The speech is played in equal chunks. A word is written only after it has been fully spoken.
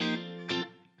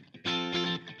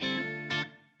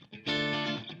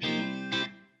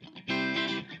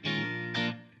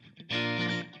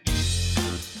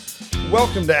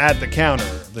Welcome to At the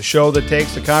Counter, the show that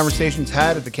takes the conversations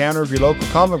had at the counter of your local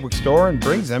comic book store and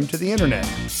brings them to the internet.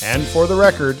 And for the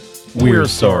record, we're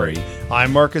sorry.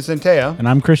 I'm Marcus Antea. And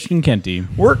I'm Christian Kenty.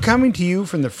 We're coming to you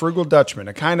from the Frugal Dutchman,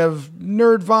 a kind of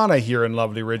nerdvana here in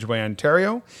lovely Ridgeway,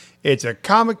 Ontario. It's a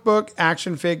comic book,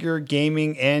 action figure,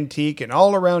 gaming, antique, and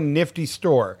all-around nifty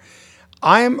store.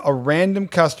 I am a random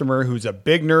customer who's a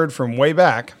big nerd from way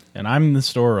back. And I'm the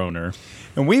store owner.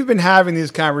 And we've been having these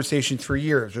conversations for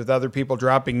years with other people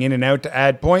dropping in and out to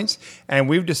add points, and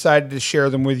we've decided to share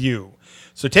them with you.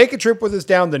 So take a trip with us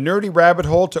down the nerdy rabbit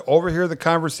hole to overhear the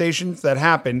conversations that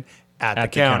happen at the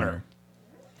counter.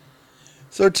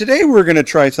 So today we're going to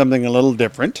try something a little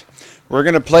different. We're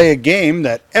going to play a game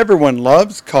that everyone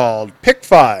loves called Pick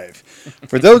 5.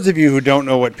 For those of you who don't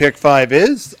know what Pick 5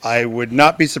 is, I would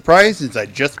not be surprised since I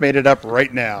just made it up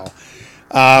right now.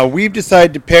 We've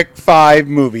decided to pick 5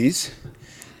 movies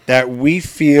that we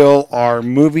feel are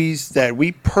movies that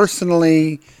we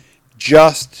personally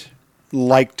just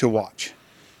like to watch.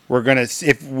 We're going to,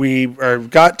 if we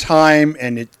got time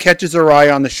and it catches our eye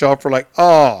on the shelf, we're like,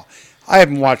 oh, I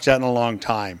haven't watched that in a long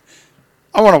time.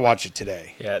 I want to watch it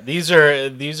today. Yeah, these are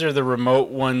the remote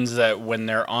ones that when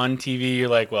they're on TV, you're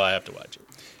like, well, I have to watch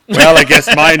it. Well, I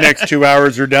guess my next 2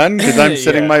 hours are done because I'm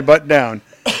sitting my butt down.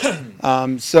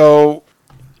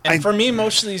 For me,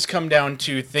 most of these come down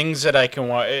to things that I can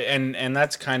watch, and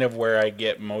that's kind of where I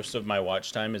get most of my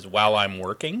watch time is while I'm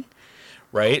working,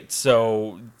 right?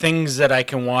 So things that I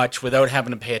can watch without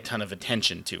having to pay a ton of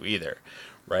attention to either,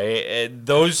 right?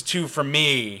 Those two, for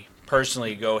me,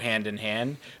 personally go hand in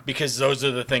hand because those are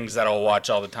the things that I'll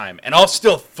watch all the time. And I'll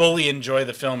still fully enjoy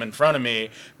the film in front of me,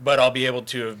 but I'll be able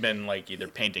to have been like either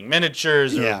painting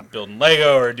miniatures or building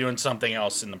Lego or doing something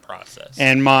else in the process.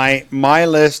 And my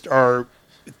list are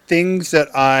things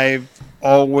that I've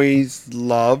always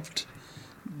loved.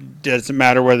 Doesn't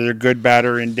matter whether they're good, bad,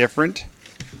 or indifferent.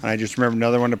 I just remember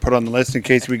another one to put on the list in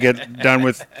case we get done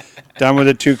with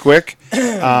it too quick.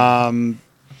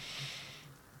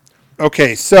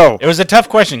 Okay, so it was a tough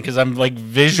question because I'm like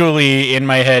visually in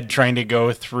my head trying to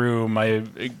go through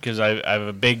because I have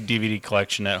a big DVD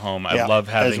collection at home. I love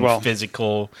having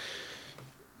physical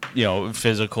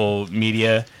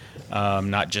media,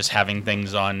 not just having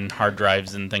things on hard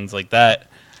drives and things like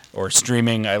that or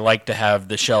streaming. I like to have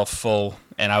the shelf full,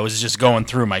 and I was just going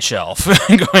through my shelf,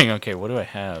 going, okay, what do I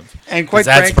have? And quite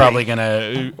that's frankly, probably going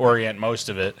to orient most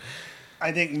of it.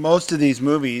 I think most of these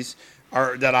movies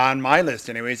that on my list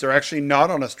anyways are actually not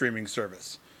on a streaming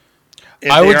service.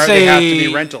 I would say they have to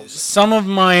be rentals. Some of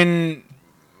mine,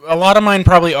 a lot of mine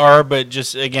probably are, but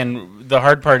just again, the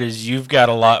hard part is you've got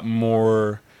a lot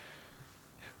more,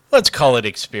 let's call it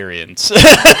experience.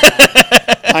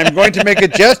 I'm going to make a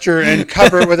gesture and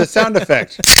cover it with a sound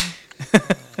effect.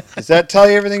 Does that tell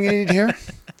you everything you need to hear?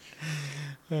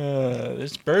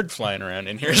 There's a bird flying around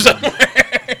in here somewhere.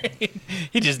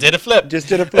 He just did a flip.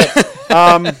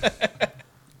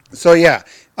 So yeah,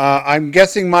 I'm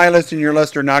guessing my list and your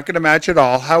list are not going to match at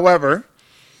all. However,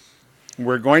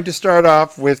 we're going to start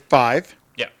off with 5.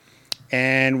 Yeah.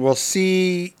 And we'll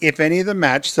see if any of them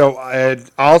match. So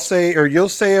I'll say, or you'll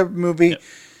say a movie. Yep.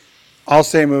 I'll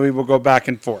say a movie. We'll go back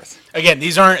and forth. Again,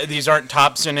 these aren't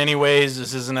tops in any ways.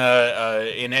 This isn't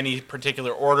in any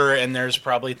particular order, and there's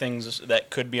probably things that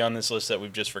could be on this list that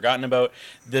we've just forgotten about.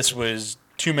 This was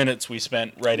 2 minutes we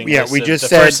spent writing. Yeah, this. we just the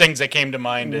said first things that came to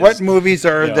mind. What movies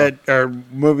that are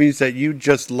movies that you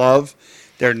just love?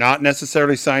 They're not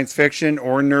necessarily science fiction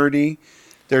or nerdy.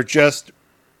 They're just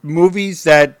movies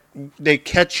that they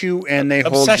catch you and they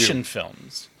hold you. Obsession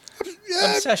films.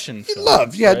 Obsession films.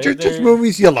 Love, yeah, right? just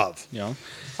movies you love. Yeah.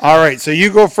 All right, so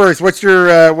you go first. What's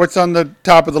your what's on the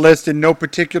top of the list in no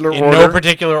particular order? In no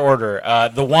particular order.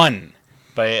 The One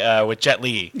by with Jet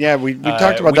Li. Yeah, we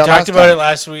talked about that. We talked about it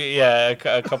last week. Yeah,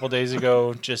 a couple days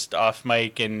ago, just off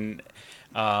mic, and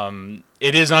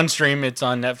it is on stream. It's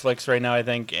on Netflix right now, I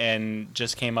think, and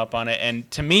just came up on it. And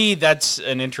to me, that's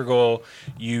an integral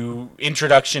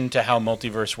introduction to how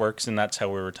multiverse works, and that's how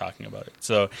we were talking about it.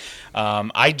 So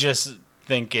I just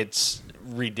think it's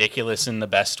ridiculous in the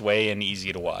best way and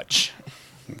easy to watch.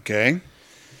 Okay.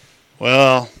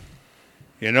 Well,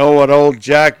 you know what old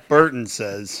Jack Burton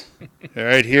says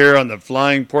right here on the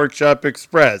Flying Pork Chop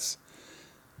Express.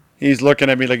 He's looking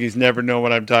at me like he's never known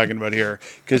what I'm talking about here.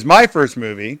 Because my first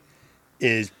movie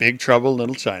is Big Trouble in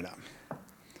Little China.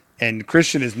 And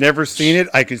Christian has never seen it.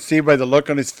 I can see by the look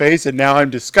on his face, and now I'm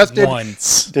disgusted.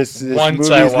 Once movie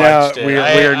I is now, watched it. we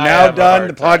are now done.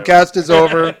 The podcast is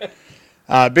over.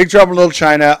 Big Trouble in Little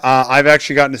China, I've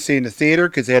actually gotten to see in the theater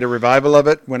because they had a revival of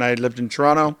it when I lived in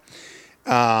Toronto.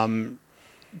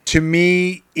 To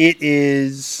me, it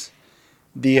is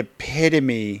the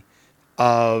epitome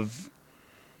of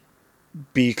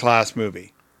B-class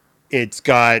movie. It's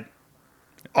got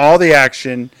all the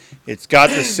action. It's got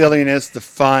the silliness, the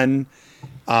fun.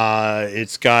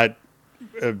 It's got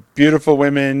beautiful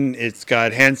women. It's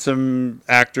got handsome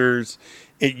actors.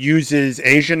 It uses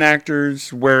Asian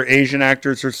actors where Asian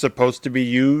actors are supposed to be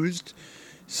used.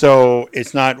 So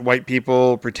it's not white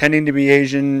people pretending to be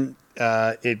Asian.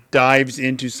 It dives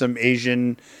into some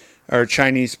Asian or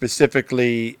Chinese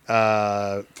specifically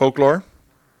folklore.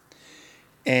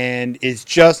 And it's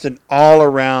just an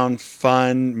all-around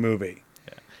fun movie.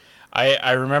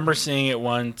 I remember seeing it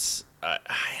once.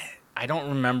 I don't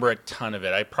remember a ton of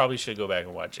it. I probably should go back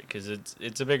and watch it because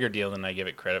it's a bigger deal than I give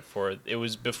it credit for. It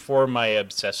was before my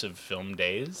obsessive film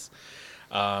days,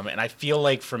 and I feel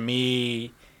like for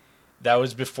me, that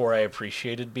was before I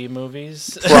appreciated B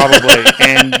movies. Probably,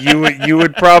 and you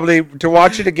would probably to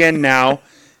watch it again now.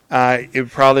 It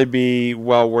would probably be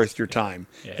well worth your time.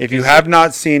 Yeah, if you have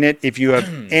not seen it, if you have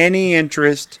any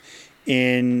interest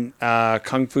in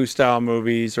kung fu style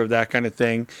movies or that kind of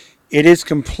thing, it is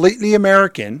completely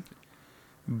American,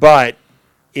 but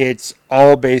it's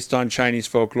all based on Chinese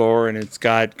folklore, and it's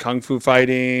got kung fu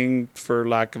fighting, for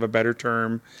lack of a better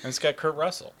term. And it's got Kurt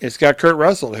Russell. It's got Kurt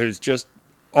Russell, who's just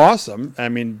awesome. I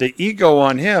mean, the ego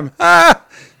on him.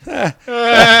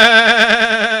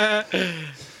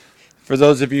 For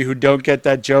those of you who don't get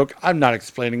that joke, I'm not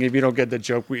explaining. If you don't get the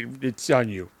joke, it's on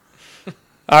you.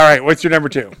 All right, what's your number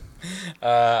 2?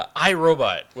 I,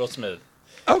 Robot, Will Smith.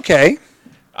 Okay.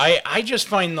 I just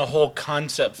find the whole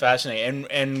concept fascinating,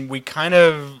 and we kind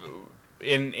of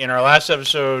in our last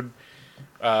episode,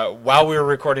 while we were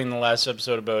recording the last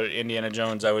episode about Indiana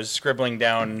Jones, I was scribbling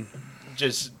down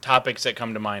just topics that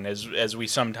come to mind as we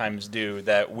sometimes do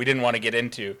that we didn't want to get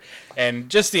into, and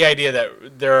just the idea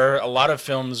that there are a lot of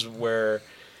films where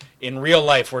in real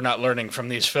life we're not learning from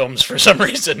these films for some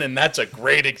reason, and that's a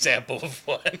great example of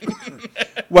one.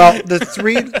 Well,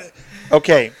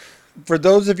 okay. For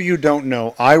those of you who don't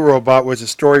know, I, Robot was a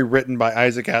story written by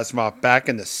Isaac Asimov back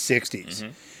in the 60s.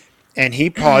 And he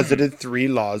posited 3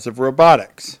 laws of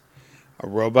robotics. A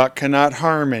robot cannot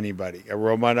harm anybody. A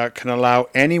robot can allow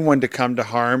anyone to come to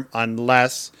harm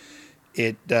unless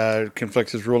it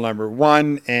conflicts with rule number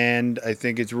 1. And I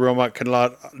think it's robot can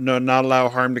not allow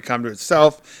harm to come to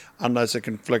itself unless it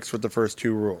conflicts with the first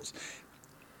 2 rules.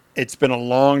 It's been a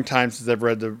long time since I've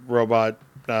read the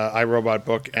iRobot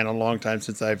book, and a long time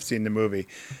since I've seen the movie,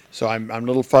 so I'm a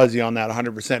little fuzzy on that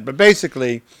 100%. But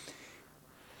basically,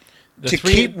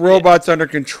 keep robots under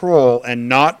control and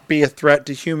not be a threat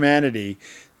to humanity,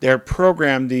 they're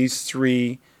programmed these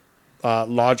 3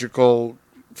 logical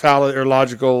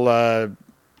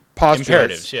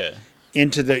postulates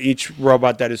into each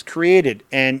robot that is created.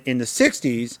 And in the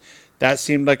 60s, that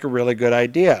seemed like a really good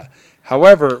idea.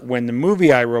 However, when the movie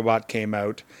iRobot came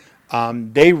out,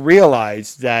 they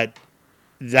realized that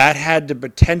had the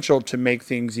potential to make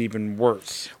things even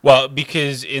worse. Well,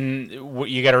 because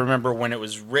you got to remember when it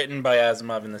was written by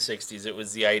Asimov in the 60s, it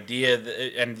was the idea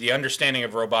and the understanding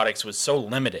of robotics was so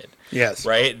limited. Yes.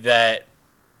 Right? That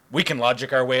we can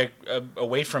logic our way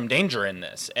away from danger in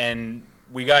this. And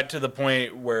we got to the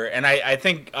point where, and I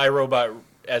think iRobot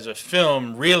as a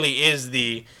film really is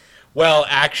the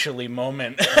actually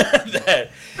moment that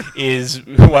is,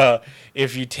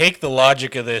 if you take the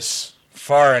logic of this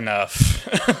far enough.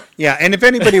 Yeah, and if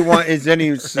anybody is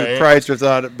any surprised or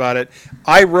thought about it,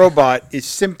 iRobot is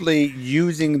simply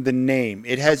using the name.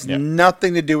 It has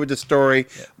nothing to do with the story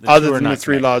other than the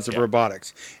 3 laws of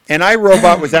robotics. And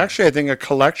iRobot was actually, I think, a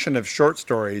collection of short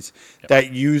stories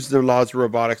that use the laws of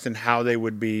robotics and how they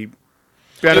would be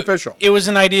beneficial. It was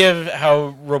an idea of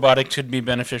how robotics could be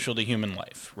beneficial to human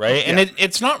life, right? Yeah. And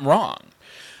it's not wrong,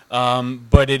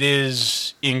 but it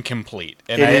is incomplete.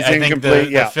 And I think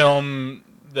the film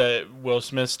that Will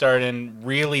Smith starred in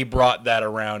really brought that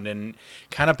around and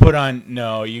kind of put on,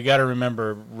 no, you got to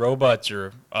remember, robots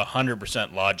are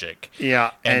 100% logic.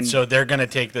 Yeah. And so they're going to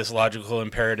take this logical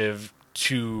imperative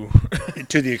to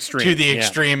the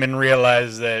extreme. And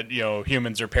realize that,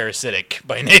 humans are parasitic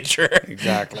by nature.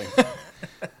 Exactly.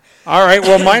 All right.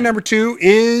 Well, my number 2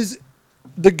 is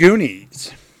The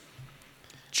Goonies.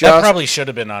 That probably should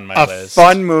have been on my list. A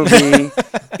fun movie.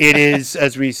 It is,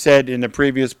 as we said in the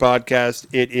previous podcast,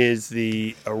 it is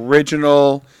the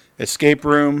original escape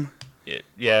room.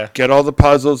 Yeah. Get all the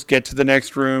puzzles. Get to the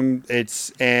next room.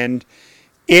 It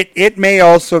may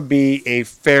also be a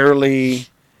fairly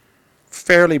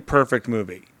perfect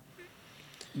movie.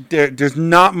 There's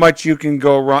not much you can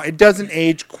go wrong. It doesn't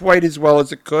age quite as well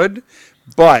as it could,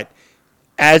 but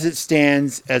as it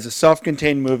stands as a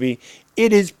self-contained movie,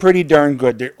 it is pretty darn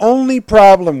good. The only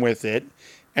problem with it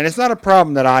and it's not a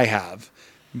problem that I have,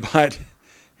 but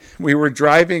we were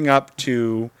driving up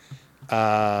to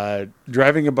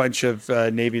driving a bunch of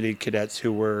Navy League cadets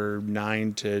who were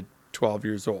 9 to 12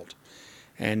 years old,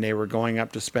 and they were going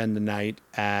up to spend the night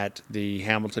at the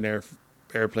Hamilton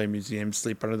Airplane Museum,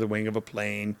 sleep under the wing of a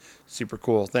plane, super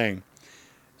cool thing.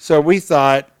 So we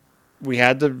thought, we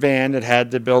had the van that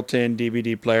had the built-in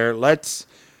DVD player. Let's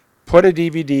put a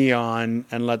DVD on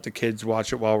and let the kids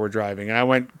watch it while we're driving. And I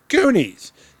went,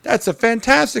 Goonies. That's a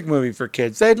fantastic movie for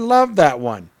kids. They'd love that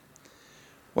one.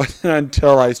 Wasn't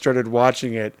until I started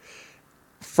watching it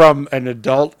from an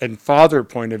adult and father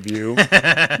point of view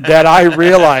that I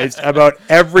realized about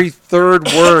every third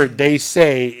word they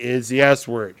say is the S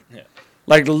word. Yeah.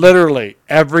 Like literally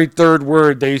every third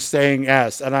word they saying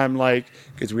S. And I'm like,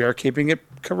 because we are keeping it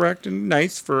correct and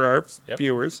nice for our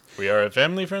viewers. We are a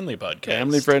family-friendly podcast.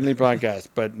 Family-friendly podcast.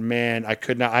 But man, I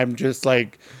could not. I'm just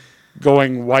like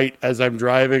going white as I'm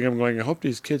driving. I'm going, I hope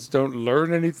these kids don't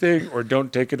learn anything or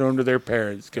don't take it home to their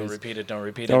parents. Don't repeat it.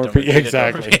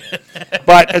 Exactly.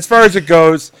 But as far as it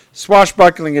goes,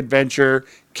 swashbuckling adventure.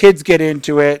 Kids get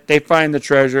into it. They find the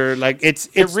treasure. Like it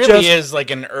really is like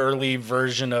an early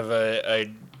version of a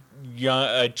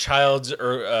child's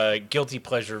guilty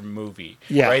pleasure movie,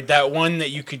 right? That one that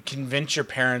you could convince your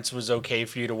parents was okay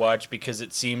for you to watch because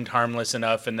it seemed harmless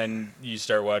enough, and then you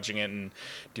start watching it, and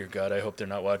dear God, I hope they're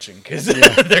not watching because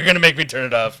they're gonna make me turn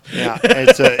it off. Yeah,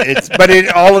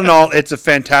 all in all, it's a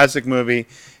fantastic movie.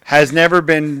 Has never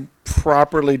been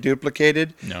properly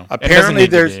duplicated. No, apparently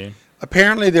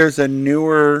there's a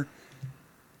newer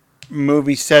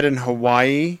movie set in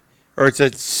Hawaii, or it's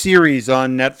a series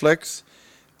on Netflix.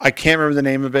 I can't remember the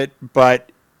name of it,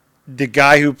 but the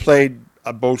guy who played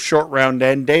both Short Round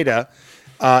and Data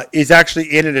is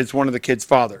actually in it as one of the kids'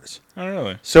 fathers. Oh,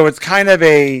 really? So it's kind of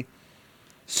a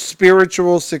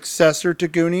spiritual successor to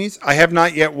Goonies. I have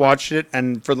not yet watched it,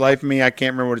 and for the life of me, I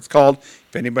can't remember what it's called.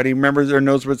 If anybody remembers or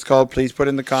knows what it's called, please put it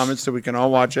in the comments so we can all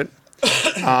watch it.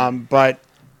 But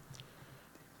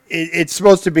it's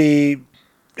supposed to be,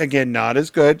 again, not as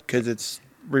good because it's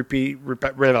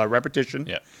repetition.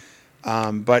 Yeah.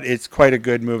 But it's quite a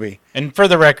good movie. And for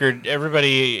the record,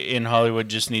 everybody in Hollywood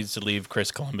just needs to leave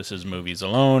Chris Columbus's movies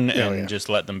alone and just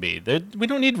let them be. We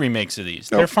don't need remakes of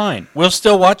these. Nope. They're fine. We'll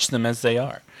still watch them as they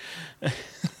are. All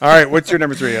right, what's your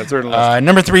number 3?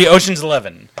 Number 3, Ocean's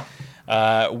 11.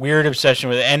 Weird obsession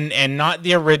with it. And not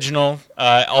the original,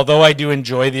 although I do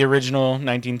enjoy the original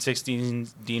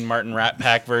 1960s Dean Martin Rat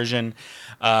Pack version.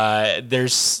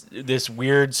 There's this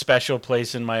weird special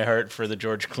place in my heart for the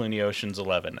George Clooney Ocean's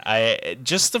 11.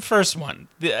 Just the first one.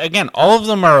 Again, all of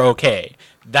them are okay.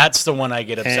 That's the one I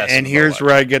get obsessed with. And here's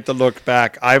where I get the look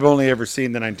back. I've only ever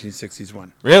seen the 1960s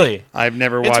one. Really? I've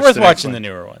never watched It's worth watching the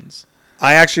newer ones.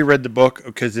 I actually read the book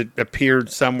because it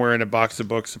appeared somewhere in a box of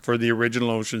books for the original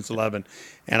Ocean's 11,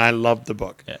 and I loved the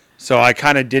book. Yeah. So I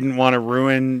kind of didn't want to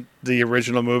ruin the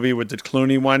original movie with the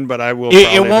Clooney one, but I will.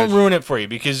 It won't ruin it for you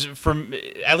because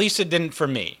at least it didn't for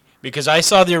me because I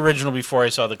saw the original before I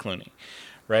saw the Clooney,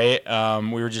 right?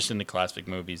 We were just into classic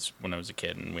movies when I was a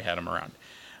kid, and we had them around.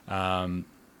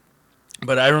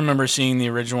 But I remember seeing the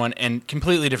original one and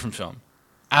completely different film.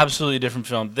 Absolutely different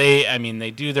film.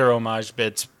 They do their homage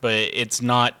bits, but it's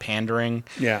not pandering.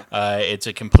 Yeah. It's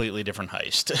a completely different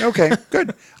heist. Okay,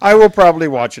 good. I will probably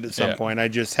watch it at some point. I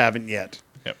just haven't yet.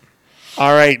 Yep.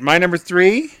 All right, my number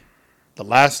 3, The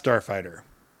Last Starfighter.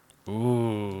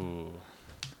 Ooh.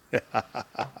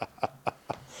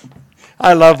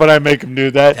 I love when I make them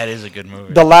do that. That is a good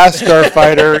movie. The Last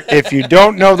Starfighter. If you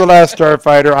don't know The Last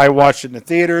Starfighter, I watched it in the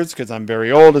theaters because I'm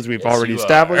very old, as we've already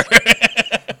established.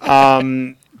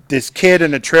 This kid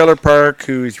in a trailer park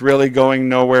who's really going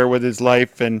nowhere with his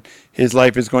life, and his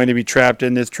life is going to be trapped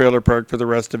in this trailer park for the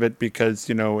rest of it because,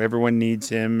 everyone needs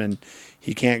him and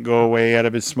he can't go away out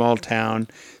of his small town.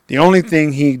 The only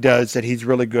thing he does that he's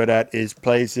really good at is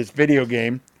plays this video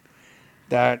game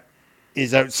that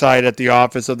is outside at the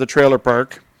office of the trailer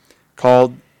park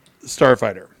called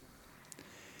Starfighter.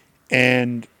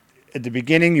 And at the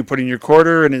beginning, you put in your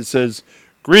quarter and it says,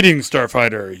 "Greetings,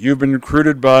 Starfighter. You've been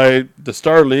recruited by the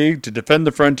Star League to defend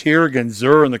the frontier against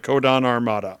Zur and the Kodan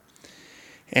Armada."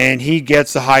 And he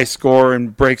gets a high score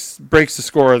and breaks the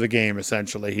score of the game,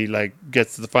 essentially. He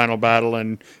gets to the final battle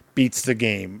and beats the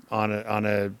game on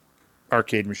a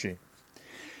arcade machine.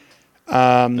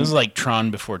 This is like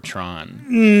Tron before Tron.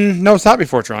 No, it's not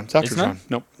before Tron. It's after Tron.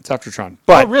 Nope, it's after Tron.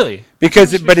 But really?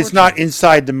 But it's not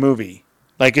inside the movie.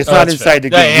 It's not inside the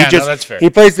game. That's fair. He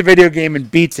plays the video game and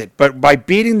beats it. But by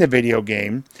beating the video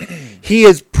game, he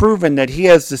has proven that he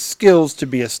has the skills to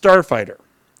be a starfighter.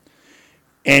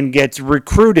 and gets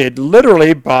recruited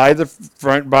literally by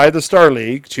the Star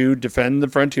League to defend the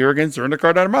frontier against Zerna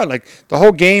Cardinal. Like the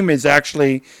whole game is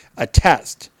actually a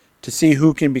test to see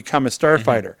who can become a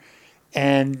starfighter.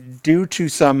 And due to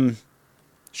some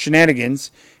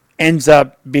shenanigans, ends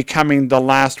up becoming the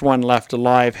last one left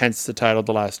alive, hence the title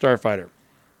The Last Starfighter.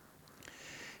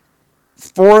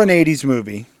 For an 80s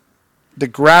movie, the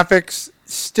graphics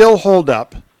still hold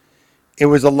up. It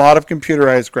was a lot of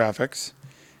computerized graphics.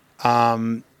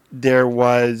 There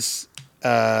was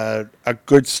a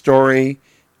good story,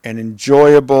 an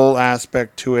enjoyable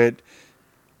aspect to it.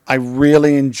 I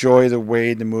really enjoy the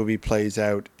way the movie plays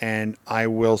out, and I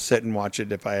will sit and watch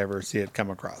it if I ever see it come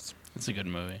across. It's a good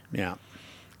movie. Yeah.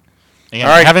 Again,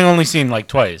 All right. having only seen like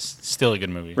twice, still a good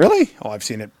movie. Really? Oh, I've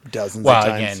seen it dozens of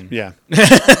times. Again. Yeah.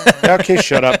 Yeah, okay,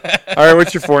 shut up. All right,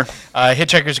 what's your 4?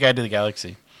 Hitchhiker's Guide to the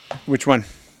Galaxy. Which one?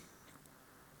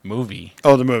 Movie.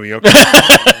 Oh, the movie. Okay.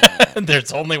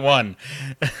 There's only one.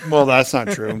 Well, that's not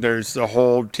true. There's a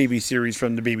whole TV series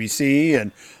from the BBC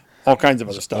and all kinds of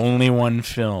other stuff. Only one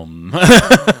film.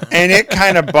 And it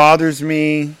kind of bothers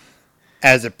me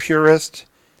as a purist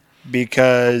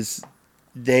because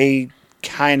they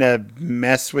kind of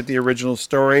mess with the original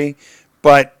story.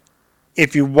 But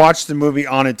if you watch the movie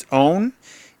on its own,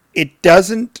 it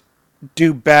doesn't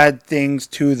do bad things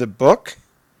to the book.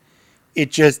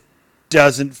 It just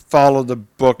doesn't follow the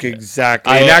book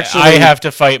exactly. I have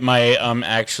to fight my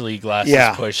actually glasses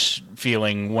Yeah. push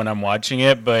feeling when I'm watching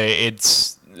it, but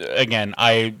it's again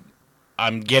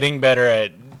I'm getting better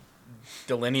at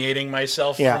delineating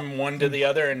myself Yeah. from one to the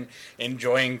other and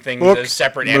enjoying things Book, as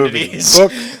separate movie. entities.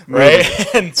 Book, right? movie.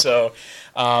 And so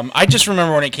I just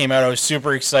remember when it came out, I was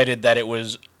super excited that it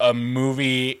was a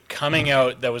movie coming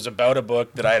out that was about a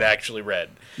book that I had actually read.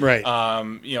 Right.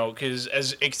 Because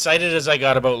as excited as I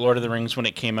got about Lord of the Rings when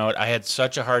it came out, I had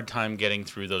such a hard time getting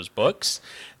through those books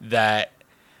that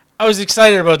I was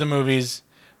excited about the movies,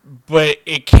 but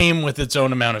it came with its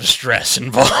own amount of stress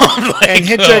involved. Like, And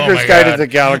oh Hitchhiker's my Guide God. to the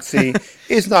Galaxy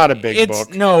is not a big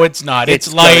book. No, it's not. It's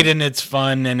It's light got- and it's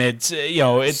fun and it's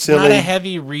it's Silly. not a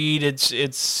heavy read.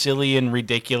 It's silly and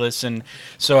ridiculous, and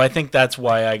so I think that's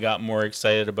why I got more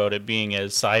excited about it being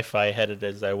as sci-fi headed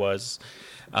as I was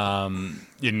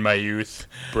in my youth.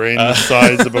 Brain the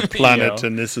size of a planet, know.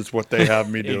 and this is what they have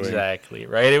me doing. Exactly,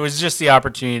 right? It was just the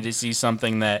opportunity to see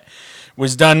something that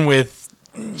was done with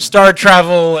star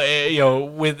travel,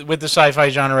 with the sci-fi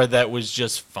genre that was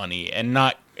just funny and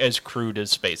not as crude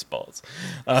as Spaceballs.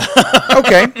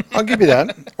 Okay, I'll give you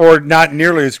that. Or not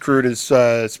nearly as crude as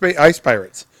Ice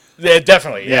Pirates. Yeah,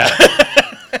 definitely, yeah.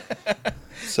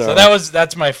 So, So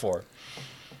that's my 4.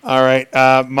 all right.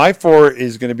 My 4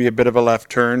 is going to be a bit of a left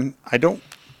turn. I don't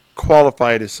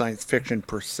qualify it as science fiction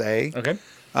per se. Okay.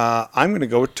 I'm going to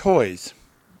go with Toys.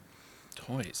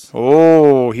 Toys.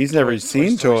 Oh, he's never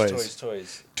seen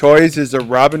Toys. Toys is a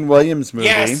Robin Williams movie.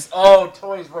 Yes. Oh,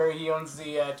 Toys, where he owns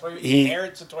the toy. He-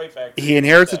 inherits a toy factory. He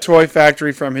inherits a toy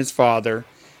factory from his father,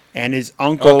 and his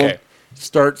uncle Okay.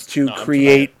 starts to I'm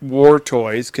create war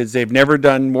toys because they've never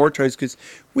done war toys because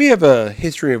we have a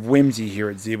history of whimsy here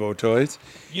at Zevo Toys.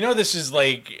 You know, this is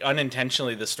like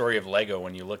unintentionally the story of Lego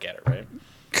when you look at it, right?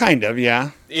 Kind of,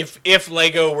 yeah. If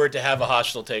Lego were to have a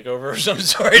hostile takeover of some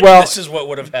sort, Well, this is what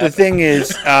would have The happened. thing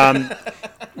is,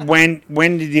 when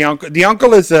did the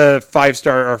uncle is a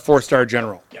 5-star or 4-star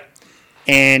general, Yeah.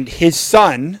 and his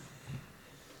son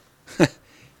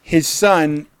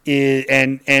is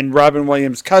and Robin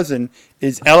Williams' cousin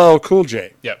is LL Cool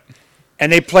J. Yep.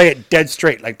 And they play it dead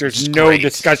straight. Like there's no great.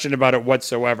 discussion about it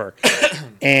whatsoever.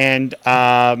 And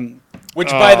Which,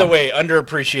 by the way,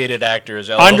 underappreciated actor is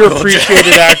LL Cool J.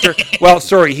 underappreciated actor. Well,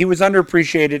 sorry, he was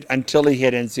underappreciated until he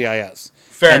hit NCIS.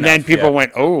 Fair and then enough, people yeah.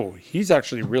 went, "Oh, he's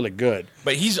actually really good."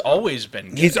 But he's always been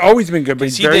good. He's always been good, but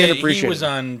he's very He underappreciated. was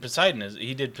on Poseidon.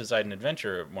 He did Poseidon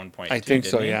Adventure at one point. I too, think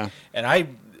so, didn't he? yeah.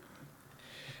 And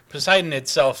Poseidon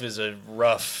itself is a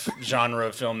rough genre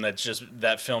of film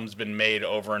that film's been made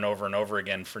over and over and over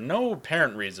again for no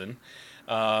apparent reason.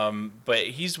 But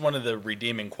he's one of the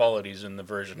redeeming qualities in the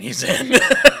version he's in.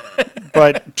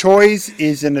 But Toys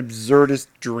is an absurdist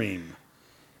dream.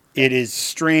 It is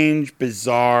strange,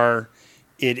 bizarre.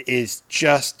 It is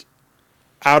just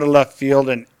out of left field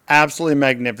and absolutely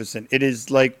magnificent. It is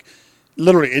like,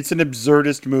 literally, it's an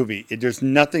absurdist movie. There's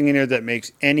nothing in here that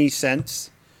makes any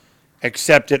sense,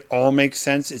 except it all makes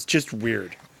sense. It's just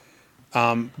weird.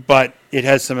 But it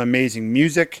has some amazing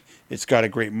music. It's got a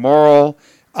great moral.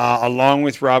 Along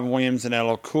with Robin Williams and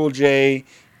LL Cool J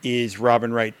is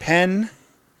Robin Wright Penn.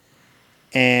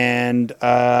 And,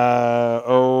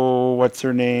 what's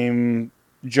her name?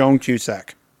 Joan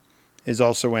Cusack is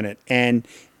also in it. And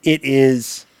it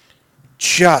is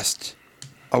just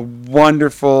a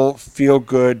wonderful,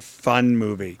 feel-good, fun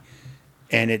movie.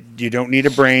 And you don't need a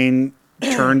brain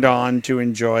turned on to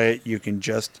enjoy it. You can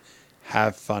just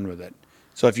have fun with it.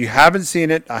 So if you haven't seen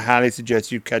it, I highly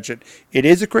suggest you catch it. It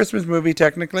is a Christmas movie,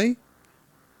 technically.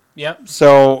 Yep.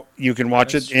 So you can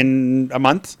watch it in a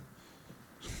month.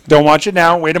 Don't watch it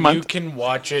now. Wait a month. You can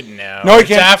watch it now. No, you It's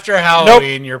can't. after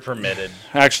Halloween. You're permitted.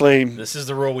 Actually, This is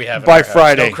the rule we have in By our house.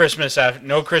 Friday.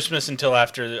 No Christmas until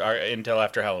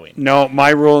after Halloween. no, my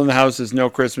rule in the house is no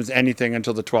Christmas anything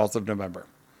until the 12th of November.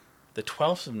 The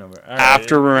 12th of November. All right.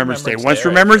 After Remembrance Day. Once right,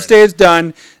 Remembrance fair Day is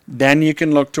done, then you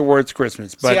can look towards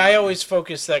Christmas. But See, I always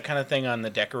focus that kind of thing on the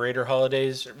decorator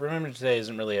holidays. Remembrance Day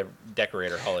isn't really a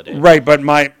decorator holiday. right, but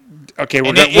okay, we're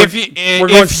And going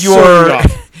if you're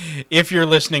if you're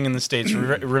listening in the States,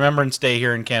 Remembrance Day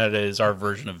here in Canada is our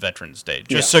version of Veterans Day.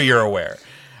 Just so you're aware.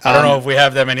 I don't know if we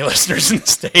have that many listeners in the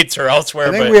States or elsewhere.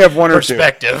 I think but we have one or two.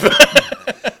 perspective.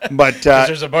 But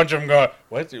There's a bunch of them going.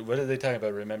 What are they talking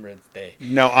about? Remembrance Day.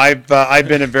 no, I've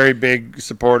been a very big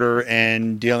supporter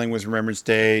and dealing with Remembrance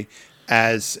Day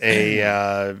as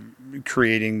a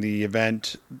creating the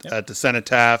event at the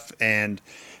Cenotaph, and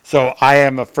so I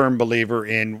am a firm believer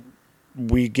in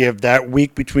we give that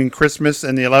week between Christmas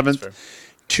and the 11th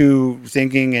to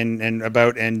thinking and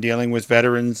about and dealing with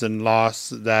veterans and loss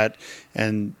that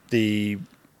and the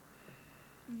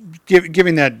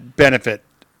giving that benefit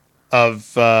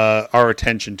of our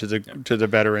attention to the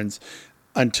veterans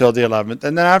until the 11th,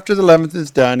 and then after the 11th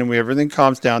is done and everything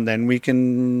calms down, then we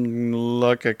can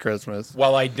look at Christmas.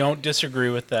 While I don't disagree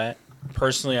with that,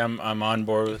 personally, I'm on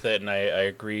board with it, and I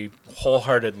agree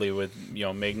wholeheartedly with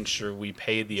making sure we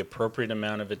pay the appropriate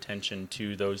amount of attention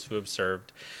to those who have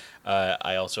served.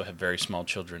 I also have very small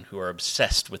children who are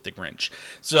obsessed with the Grinch,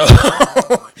 so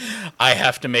I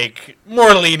have to make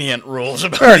more lenient rules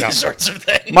about Fair these enough. sorts of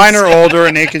things. Mine are older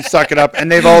and they can suck it up,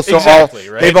 and they've also Exactly,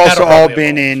 right? they've also That'll all probably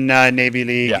been evolve. in Navy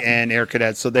League Yeah. and Air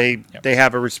Cadets, so they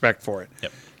have a respect for it.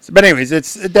 Yep. So, but anyways,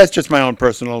 that's just my own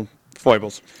personal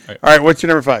foibles. Right. All right, what's your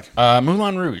number 5?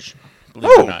 Moulin Rouge, believe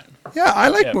it or not. Yeah, I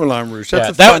like Yeah. Moulin Rouge. Yeah,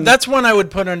 that's one I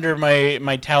would put under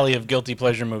my tally of guilty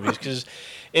pleasure movies because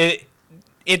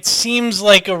it seems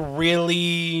like a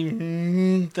really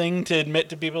thing to admit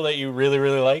to people that you really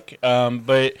really like.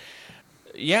 But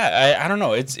yeah, I don't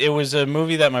know. It was a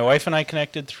movie that my wife and I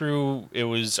connected through. It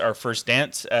was our first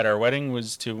dance at our wedding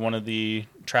was to one of the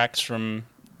tracks from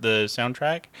the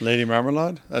soundtrack. Lady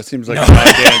Marmalade? That seems like a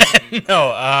bad dance.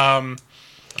 No.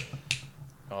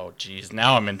 Oh, geez.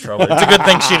 Now I'm in trouble. It's a good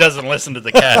thing she doesn't listen to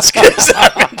the cast because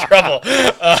I'm in trouble.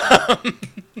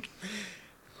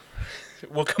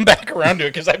 We'll come back around to it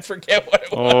because I forget what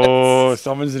it was. Oh,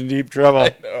 someone's in deep trouble.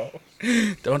 No.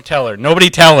 Don't tell her. Nobody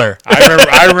tell her.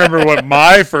 I remember what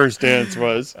my first dance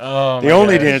was. Oh, The my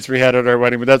only gosh. dance we had at our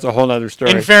wedding, but that's a whole other story.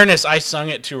 In fairness, I sung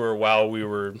it to her while we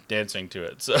were dancing to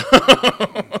it. So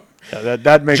Yeah,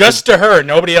 that makes just to her,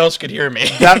 nobody else could hear me.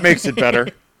 that makes it better.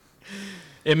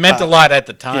 It meant a lot at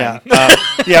the time.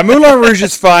 Yeah, Moulin Rouge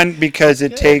is fun because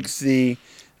it takes that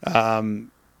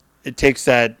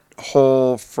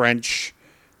whole French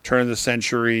turn of the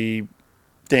century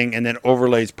thing and then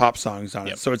overlays pop songs on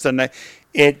it. Yep. So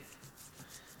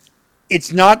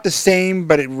it's not the same,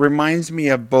 but it reminds me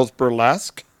of both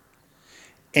Burlesque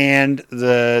and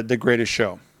the Greatest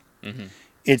Show. Mm-hmm.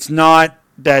 It's not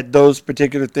that those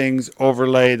particular things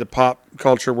overlay the pop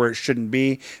culture where it shouldn't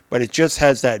be, but it just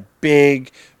has that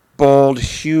big, bold,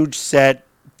 huge set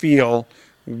feel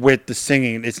with the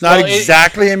singing. It's not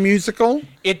exactly a musical.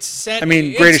 It's set. I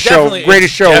mean, it's Greatest Show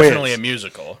definitely is. a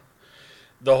musical.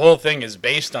 The whole thing is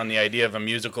based on the idea of a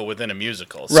musical within a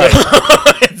musical. So Right.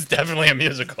 it's definitely a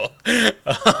musical.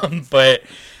 But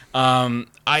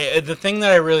the thing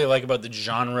that I really like about the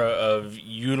genre of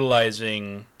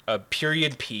utilizing a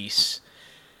period piece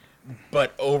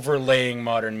but overlaying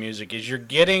modern music is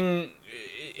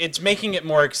it's making it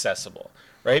more accessible,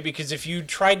 right? Because if you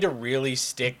tried to really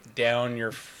stick down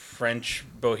your French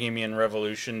Bohemian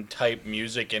Revolution type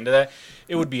music into that,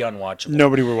 it would be unwatchable.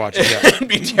 Nobody would watch it. Yeah. It'd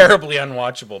be terribly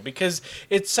unwatchable because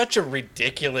it's such a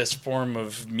ridiculous form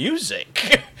of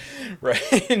music,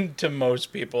 right? To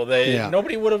most people,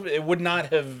 it would not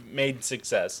have made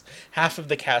success. Half of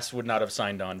the cast would not have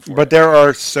signed on for it. But there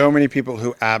are so many people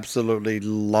who absolutely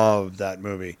love that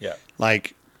movie. Yeah.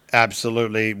 Like,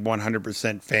 absolutely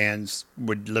 100% fans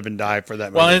would live and die for that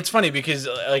movie. Well, and it's funny because,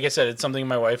 like I said, it's something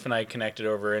my wife and I connected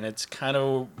over, and it's kind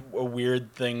of a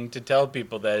weird thing to tell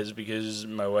people that is because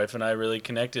my wife and I really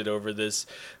connected over this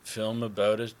film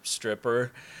about a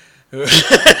stripper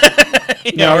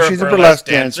No, she's a burlesque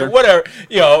dancer. Whatever,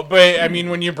 but I mean,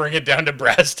 when you bring it down to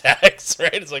brass tacks,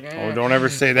 right? It's like, Oh, don't ever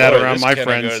say that around this my kinda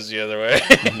friends. goes the other way.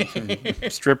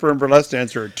 Stripper and burlesque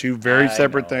dancer are two very I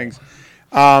separate know. things.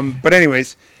 But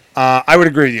anyways, I would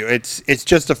agree with you. It's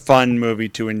just a fun movie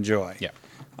to enjoy. Yeah.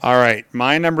 All right,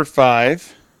 my number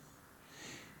 5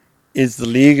 is The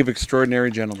League of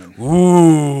Extraordinary Gentlemen.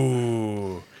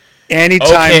 Ooh. Anytime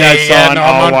Okay, that's yeah, on, no,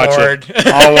 I'll I'm on watch board. it.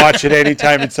 I'll watch it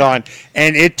anytime it's on.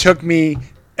 And it took me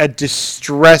a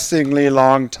distressingly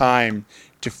long time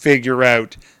to figure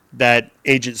out that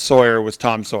Agent Sawyer was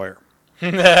Tom Sawyer.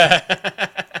 It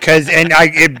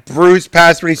bruised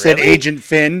past when he said Really? Agent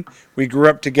Finn. We grew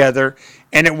up together,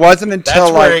 and it wasn't until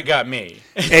That's where it got me.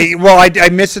 I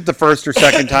missed it the first or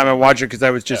second time I watched it because I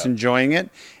was just enjoying it,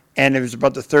 and it was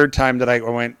about the third time that I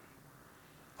went,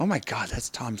 "Oh my God, that's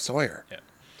Tom Sawyer." Yeah.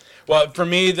 Well, for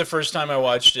me, the first time I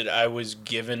watched it, I was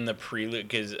given the prelude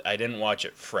because I didn't watch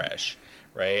it fresh,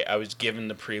 right? I was given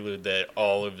the prelude that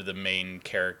all of the main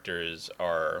characters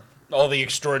all the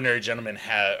extraordinary gentlemen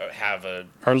have a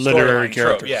Are literary storyline trope.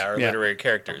 characters. Yeah, are literary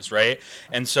characters, right?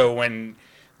 And so when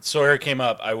Sawyer came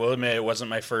up, I will admit it wasn't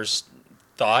my first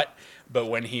thought, but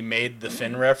when he made the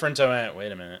Finn reference, I went,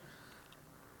 wait a minute.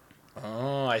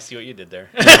 Oh, I see what you did there.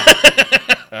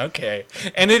 Okay.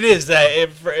 And it is that,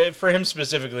 for him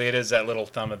specifically, it is that little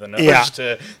thumb of the nose Yeah.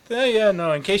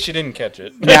 in case you didn't catch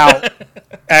it. Now,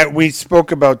 we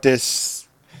spoke about this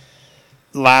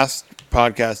last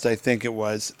podcast, I think it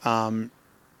was.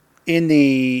 In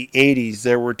the 80s,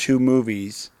 there were 2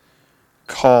 movies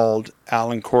called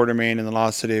Alan Quatermain and the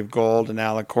Lost City of Gold and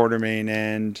Alan Quatermain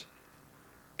and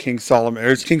King Solomon. It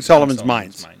was King Solomon's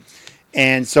Mines.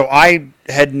 And so I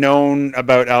had known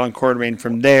about Alan Quatermain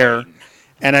from there.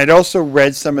 And I'd also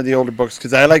read some of the older books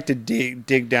because I like to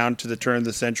dig down to the turn of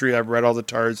the century. I've read all the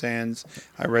Tarzans.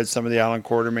 I read some of the Alan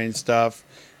Quatermain stuff,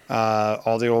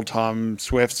 all the old Tom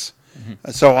Swifts. Mm-hmm.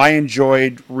 So I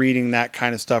enjoyed reading that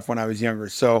kind of stuff when I was younger.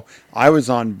 So I was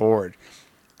on board.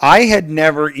 I had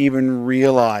never even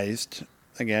realized,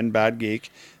 again, bad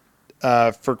geek,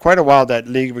 for quite a while that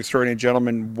League of Extraordinary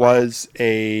Gentlemen was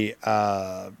a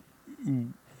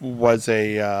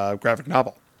graphic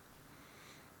novel.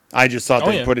 I just thought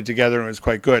they put it together and it was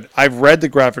quite good. I've read the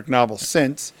graphic novel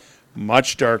since,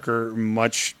 much darker,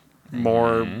 much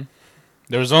more.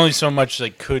 There was only so much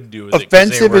they could do with offensive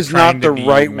it. Offensive is not the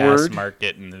right mass word.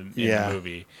 Market in the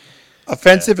movie.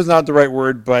 Offensive is not the right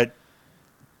word, but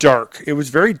dark. It was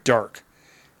very dark,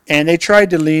 and they tried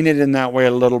to lean it in that way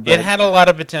a little bit. It had a lot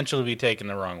of potential to be taken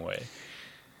the wrong way.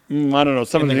 I don't know.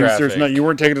 Some of the things you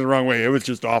weren't taking it the wrong way. It was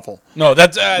just awful. No,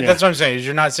 that's what I'm saying. Is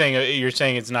you're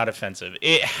saying it's not offensive.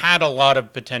 It had a lot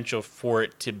of potential for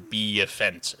it to be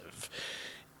offensive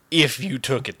if you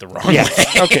took it the wrong way.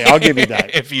 Okay, I'll give you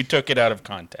that. If you took it out of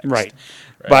context. Right.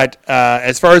 But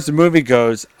as far as the movie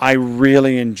goes, I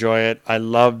really enjoy it. I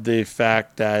love the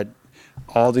fact that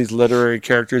all these literary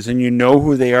characters, and you know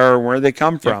who they are and where they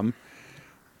come from,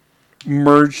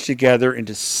 merge together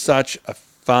into such a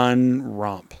fun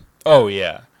romp. Oh,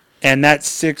 yeah. And that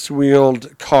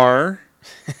 6-wheeled car,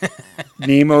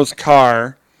 Nemo's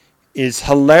car, is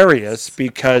hilarious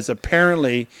because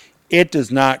apparently it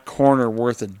does not corner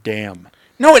worth a damn.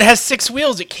 No, it has 6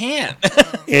 wheels. It can't.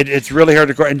 It's really hard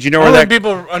to corner. And do you know I where don't that think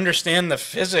people understand the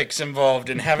physics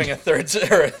involved in having a third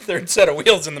set of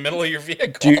wheels in the middle of your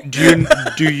vehicle.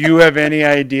 do you have any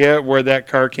idea where that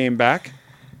car came back?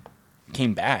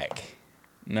 Came back?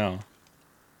 No.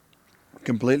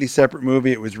 Completely separate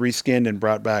movie. It was reskinned and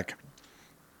brought back.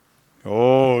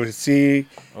 Oh, see?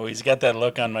 Oh, he's got that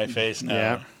look on my face now.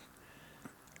 Yeah.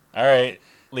 All right,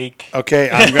 leak. Okay,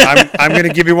 I'm going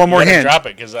to give you one more hint. Drop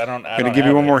it because I'm going to give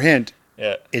you one more hint.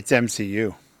 Yeah. It's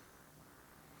MCU.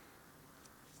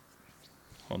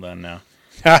 Hold on now.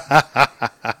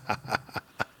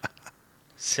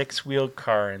 6-wheeled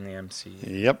car in the MCU.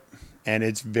 Yep, and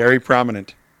it's very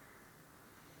prominent.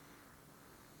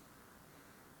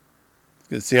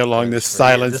 Let's see how long this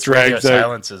silence drags out.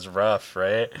 Silence is rough,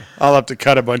 right? I'll have to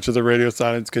cut a bunch of the radio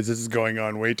silence because this is going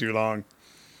on way too long.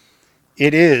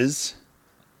 It is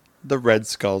the Red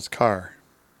Skull's car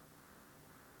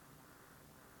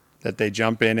that they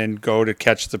jump in and go to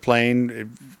catch the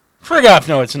plane. Frig off,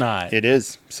 no, it's not. It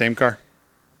is. Same car.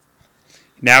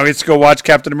 Now it's go watch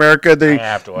Captain America,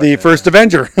 the first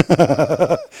Avenger.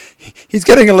 He's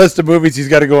getting a list of movies he's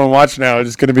got to go and watch now.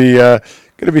 It's going to be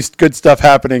good stuff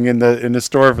happening in the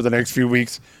store for the next few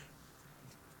weeks.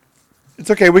 It's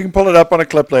okay. We can pull it up on a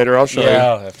clip later. I'll show you. Yeah,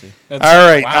 I'll have to. All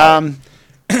right. Wow.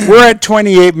 We're at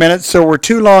 28 minutes, so we're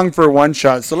too long for one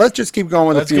shot. So let's just keep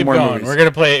going with a few more movies.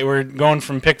 We're going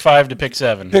from pick 5 to pick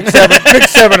 7. Pick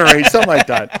 7 or 8, something like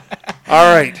that.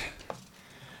 All right.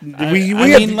 I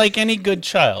mean, like any good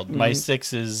child, my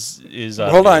 6 is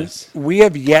hold on. obvious. We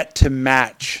have yet to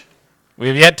match, We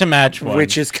have yet to match one.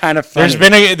 which is kind of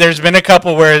funny. There's been a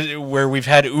couple where we've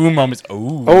had moments.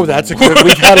 Ooh. Oh, that's a good.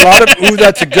 We've had a lot of. Ooh,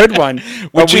 that's a good one.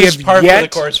 But Which we is have par for the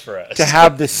yet course for us. to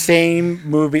have the same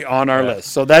movie on our list.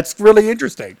 So that's really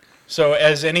interesting. So,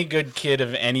 as any good kid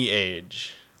of any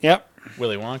age, Yep.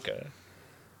 Willy Wonka,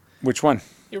 Which one?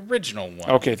 the original one.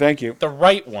 Okay, thank you. The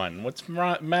right one. What's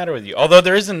the matter with you? Although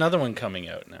there is another one coming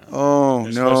out now. Oh,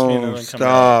 There's supposed to be another no, one coming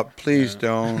stop. Please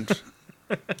don't.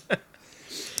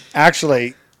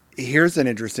 Actually, here's an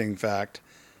interesting fact.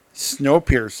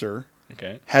 Snowpiercer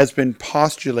Okay. has been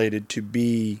postulated to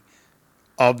be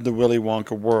of the Willy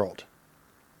Wonka world.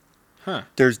 Huh.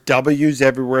 There's W's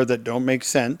everywhere that don't make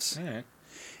sense. All right.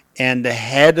 And the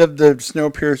head of the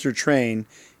Snowpiercer train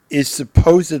is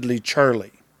supposedly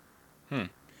Charlie,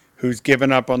 who's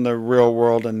given up on the real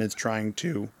world and is trying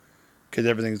to, because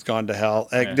everything's gone to hell.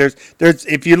 Like, there's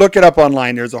if you look it up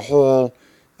online, there's a whole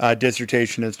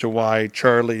dissertation as to why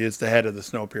Charlie is the head of the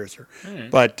Snowpiercer.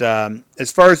 But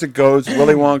as far as it goes,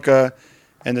 Willy Wonka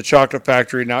and the Chocolate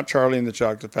Factory, not Charlie and the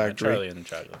Chocolate Factory, Charlie and the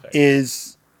Chocolate Factory.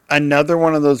 is another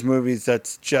one of those movies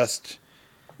that's just,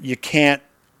 you can't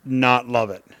not love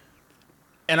it.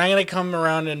 And I'm going to come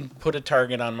around and put a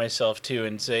target on myself, too,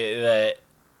 and say that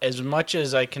as much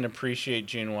as I can appreciate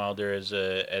Gene Wilder as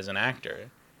an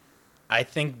actor, I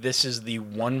think this is the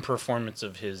one performance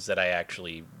of his that I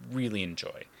actually really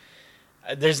enjoy.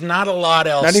 There's not a lot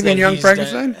else. Not even that Young he's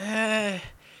Frankenstein? done.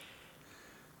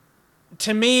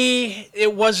 To me,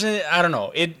 it wasn't. I don't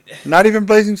know. Not even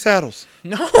Blazing Saddles.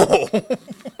 No.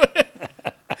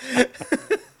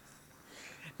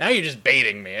 Now you're just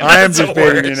baiting me. I am That's the just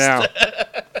baiting you worst. now.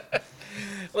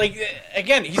 Like,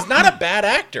 again, he's not a bad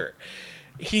actor.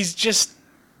 He's just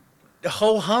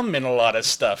ho-hum in a lot of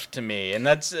stuff to me. And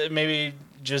that's maybe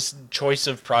just choice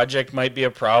of project might be a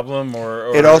problem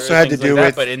or It also had to things do like that.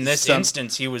 with But in this some-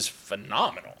 instance, he was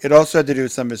phenomenal. It also had to do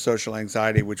with some of his social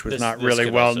anxiety, which was This not could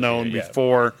really well also be, known yeah.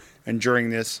 before and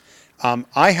during this.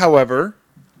 I, however,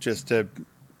 just to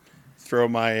throw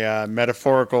my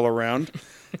metaphorical around,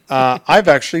 I've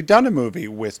actually done a movie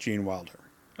with Gene Wilder.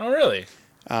 Oh, really?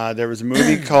 There was a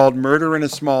movie called Murder in a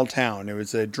Small Town. It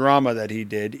was a drama that he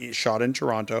did, shot in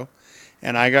Toronto.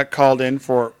 And I got called in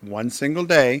for one single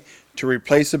day to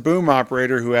replace a boom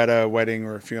operator who had a wedding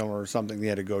or a funeral or something they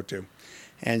had to go to.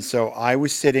 And so I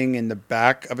was sitting in the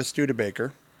back of a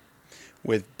Studebaker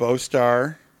with Beau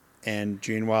Starr and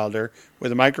Gene Wilder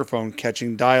with a microphone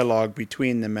catching dialogue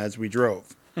between them as we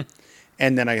drove.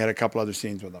 And then I had a couple other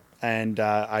scenes with them. And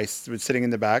I was sitting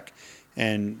in the back,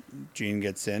 and Gene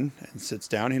gets in and sits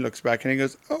down. He looks back and he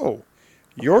goes, "Oh,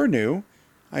 you're new."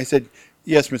 I said,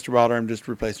 "Yes, Mr. Wilder, I'm just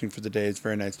replacing for the day. It's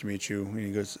very nice to meet you." And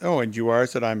he goes, "Oh, and you are?" I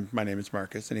said, my name is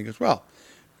Marcus. And he goes, "Well,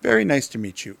 very nice to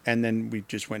meet you." And then we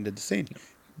just went and did the scene.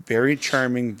 Very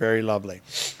charming, very lovely.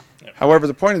 Yep. However,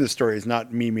 the point of the story is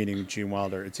not me meeting Gene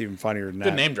Wilder. It's even funnier than that.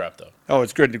 Good name drop, though. Oh,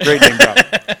 it's good. Great name drop.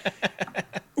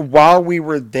 While we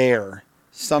were there,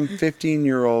 some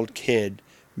 15-year-old kid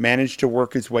managed to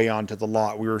work his way onto the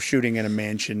lot. We were shooting in a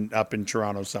mansion up in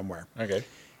Toronto somewhere. Okay.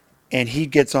 And he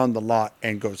gets on the lot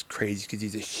and goes crazy because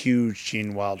he's a huge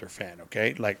Gene Wilder fan,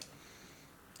 okay? Like,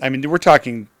 I mean, we're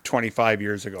talking 25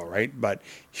 years ago, right? But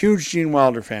huge Gene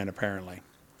Wilder fan, apparently.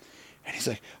 And he's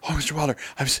like, "Oh, Mr. Wilder,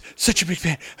 I'm such a big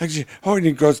fan." Oh, and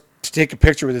he goes to take a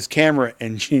picture with his camera.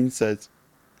 And Gene says,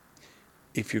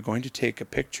 "If you're going to take a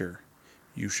picture,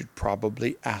 you should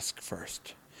probably ask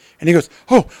first." And he goes,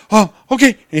 oh, okay.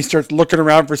 And he starts looking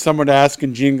around for someone to ask.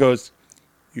 And Gene goes,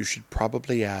 "You should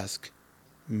probably ask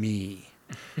me."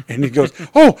 And he goes,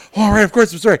 "Oh, all right, of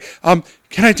course, I'm sorry.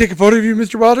 Can I take a photo of you,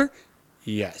 Mr. Wilder?"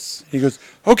 "Yes." He goes,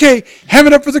 "Okay, ham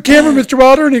it up for the camera, Mr.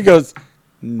 Wilder." And he goes,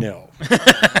 "No."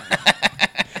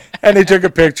 And they took a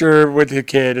picture with the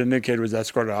kid, and the kid was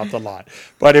escorted off the lot.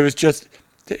 But it was just,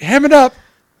 ham it up.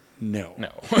 No. No.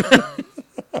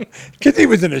 Because he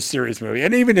was in a serious movie.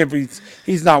 And even if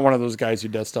he's not one of those guys who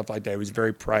does stuff like that. He was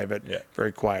very private,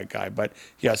 very quiet guy. But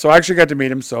yeah, so I actually got to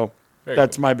meet him. So Very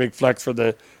that's cool. my big flex for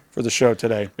the show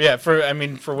today. Yeah, for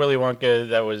Willy Wonka,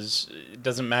 it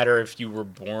doesn't matter if you were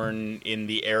born in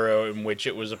the era in which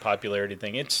it was a popularity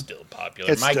thing. It's still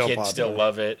popular. It's My still kids popular. still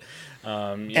love it.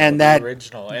 And the that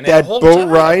original. And that it holds boat up.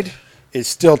 ride is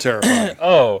still terrifying.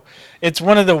 Oh, it's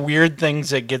one of the weird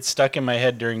things that gets stuck in my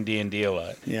head during D&D a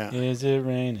lot. Yeah. Is it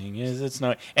raining? Is it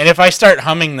snowing? And if I start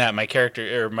humming that, my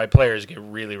character or my players get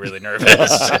really, really nervous.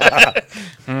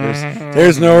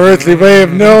 There's no earthly way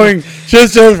of knowing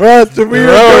just how fast that we are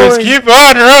Rowers, going. keep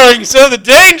on rowing, so the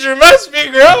danger must be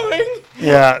growing.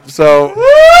 Yeah, so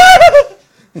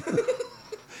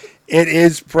It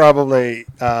is probably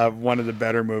one of the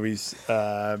better movies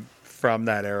from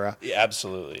that era. Yeah,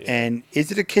 absolutely. And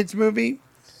is it a kids movie?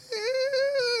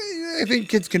 I think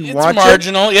kids can It's watch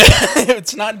marginal. Yeah,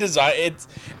 it's not designed. It's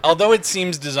although it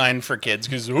seems designed for kids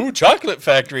because Chocolate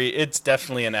Factory. It's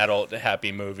definitely an adult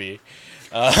happy movie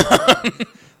it.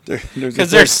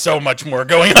 because there's so much more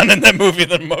going on in that movie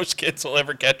than most kids will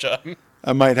ever catch on.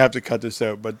 I might have to cut this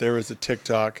out, but there was a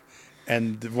TikTok,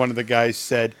 and one of the guys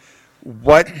said,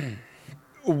 "What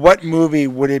movie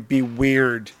would it be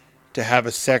weird to have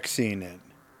a sex scene in?"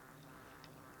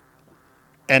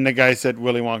 And the guy said,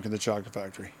 "Willy Wonka and the Chocolate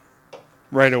Factory."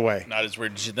 Right away. Not as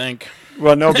weird as you think.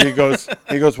 Well, no, but he goes,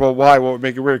 "Well, why? What would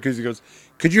make it weird?" Because he goes,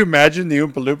 "Could you imagine the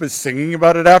Oompa Loompas singing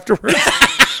about it afterwards?"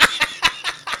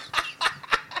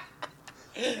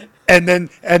 And then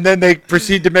they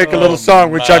proceed to make a little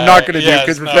song, which I'm not going to do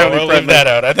because we're family we'll friendly. leave that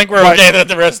out. I think we're okay with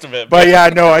the rest of it. But yeah,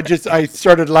 no, I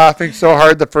started laughing so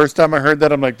hard the first time I heard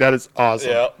that. I'm like, that is awesome.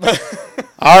 Yeah.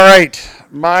 All right,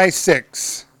 my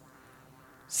 6.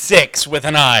 6 with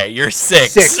an I. You're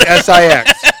 6. 6,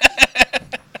 S-I-X.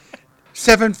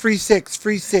 7 free 6,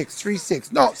 free 6, free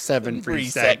 6. No, 7 free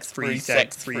 6, free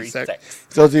 6, free 6.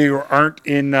 Those of you who aren't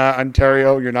in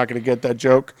Ontario, you're not going to get that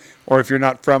joke. Or if you're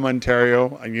not from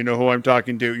Ontario, and you know who I'm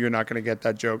talking to, you're not going to get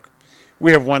that joke.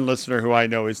 We have one listener who I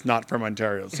know is not from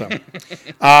Ontario. So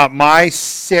my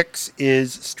 6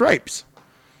 is Stripes.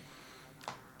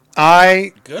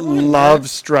 I love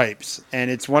Stripes,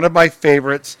 and it's one of my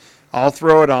favorites. I'll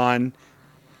throw it on.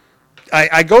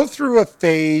 I go through a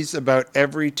phase about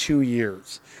every 2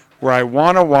 years where I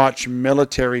want to watch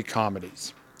military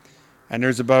comedies. And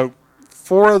there's about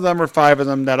 4 of them or 5 of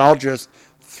them that I'll just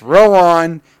throw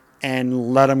on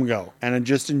and let them go. And I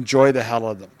just enjoy the hell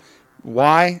of them.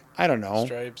 Why? I don't know.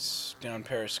 Stripes, Down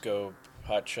Periscope,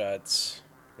 Hot Shots.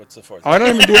 What's the fourth? I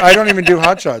don't even do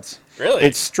Hot Shots. Really?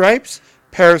 It's Stripes,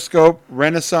 Periscope,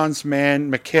 Renaissance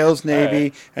Man, McHale's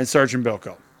Navy, and Sergeant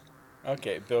Bilko.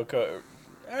 Okay, Bilko.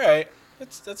 All right.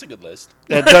 That's a good list.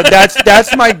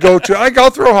 That's my go-to.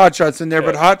 I'll throw Hot Shots in there,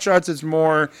 but Hot Shots is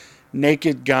more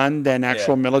Naked Gun than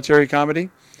actual military comedy.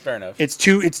 Fair enough.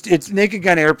 It's Naked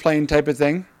Gun airplane type of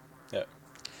thing. Yeah.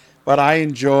 But I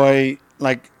enjoy,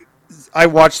 I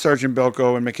watched Sergeant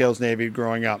Bilko and McHale's Navy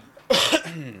growing up.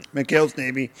 McHale's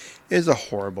Navy is a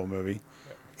horrible movie.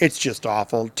 It's just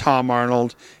awful. Tom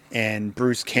Arnold and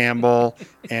Bruce Campbell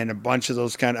and a bunch of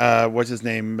those kind of what's his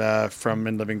name from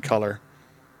In Living Color.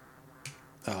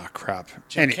 Oh, crap.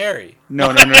 Jim Carrey.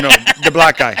 No. The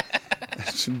black guy.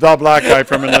 The black guy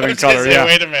from In Living Color, yeah.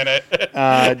 Wait a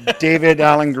minute. David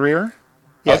Alan Grier.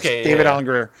 Yes, Okay, David Alan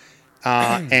Grier.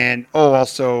 And,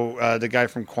 also the guy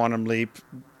from Quantum Leap,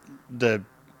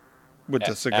 with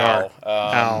the cigar.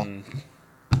 Al.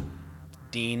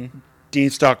 Dean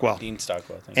Stockwell. Dean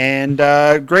Stockwell. And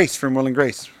Grace from Will and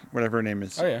Grace, whatever her name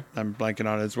is. Oh, yeah. I'm blanking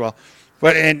on it as well.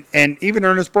 But and even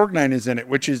Ernest Borgnine is in it,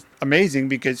 which is amazing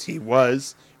because he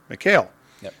was McHale.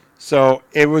 Yep. So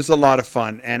it was a lot of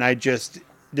fun, and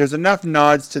there's enough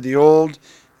nods to the old.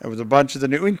 There was a bunch of the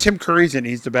new. And Tim Curry's in it.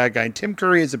 He's the bad guy. And Tim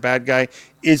Curry is a bad guy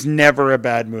is never a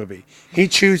bad movie. He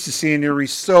chews the scenery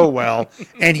so well,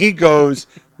 and he goes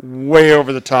way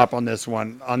over the top on that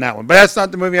one. But that's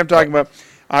not the movie I'm talking about.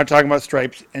 I'm talking about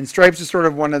Stripes, and Stripes is sort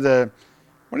of one of the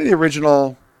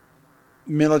original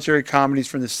military comedies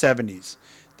from the 70s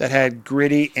that had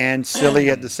gritty and silly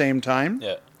at the same time.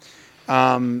 Yeah.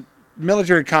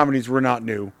 Military comedies were not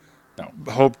new. No.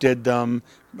 Hope did them.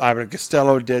 Abbott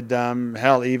Costello did them.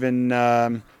 Hell, even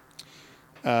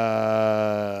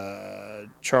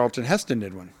Charlton Heston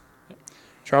did one. Yep.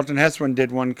 Charlton Heston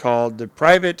did one called the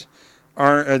Private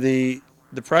Army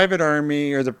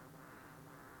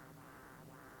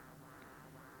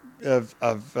of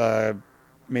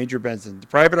Major Benson. The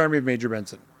Private Army of Major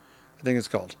Benson, I think it's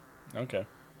called. Okay.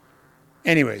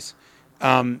 Anyways,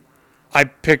 I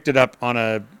picked it up on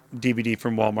a DVD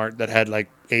from Walmart that had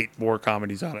 8 war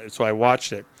comedies on it, so I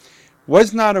watched it.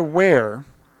 Was not aware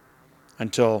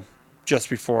until just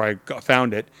before I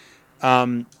found it.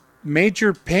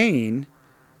 Major Payne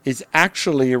is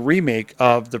actually a remake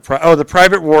of the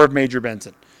Private War of Major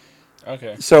Benson.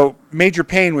 Okay. So Major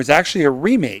Payne was actually a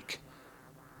remake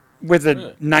with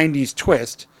a 90s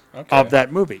twist of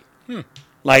that movie.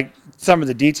 Some of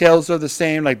the details are the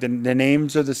same, the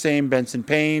names are the same, Benson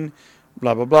Payne,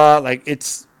 blah, blah, blah.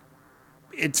 It's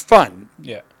fun.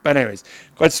 Yeah. But anyways,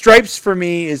 Stripes for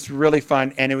me is really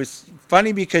fun, and it was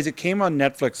funny because it came on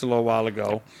Netflix a little while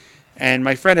ago, and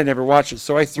my friend had never watched it,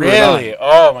 so I threw it on. Really?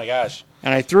 Oh my gosh.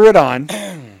 And I threw it on,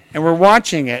 and we're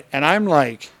watching it, and I'm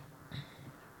like,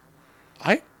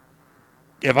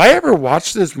 have I ever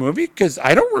watched this movie? Because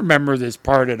I don't remember this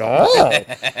part at all.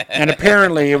 And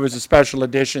apparently it was a special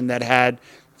edition that had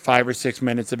 5 or 6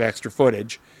 minutes of extra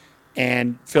footage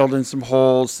and filled in some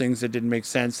holes, things that didn't make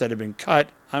sense that had been cut.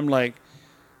 I'm like,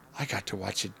 I got to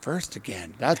watch it first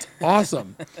again. That's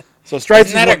awesome. So Stripes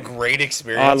Isn't that is a great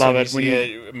experience? I love when it.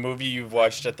 You see a movie you've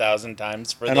watched 1,000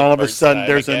 times for and the all of a first sudden time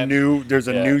there's again.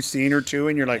 a Yeah. new scene or two,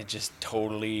 and you're like, It just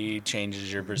totally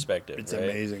changes your perspective. it's right?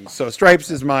 amazing. So Stripes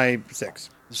is my 6.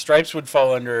 Stripes would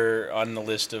fall on the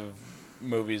list of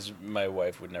movies my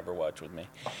wife would never watch with me.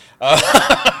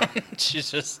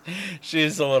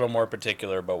 She's a little more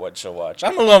particular about what she'll watch.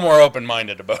 I'm a little more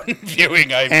open-minded about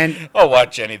viewing. I'll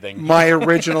watch anything. My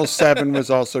original 7 was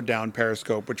also Down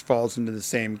Periscope, which falls into the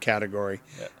same category.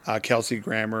 Yeah. Kelsey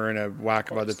Grammer and a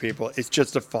whack of other people. It's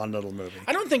just a fun little movie.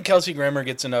 I don't think Kelsey Grammer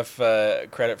gets enough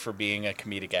credit for being a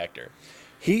comedic actor.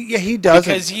 He does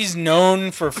Because he's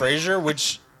known for Frasier,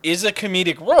 which is a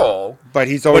comedic role, but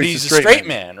he's always but he's a straight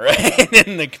man, right?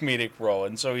 In the comedic role,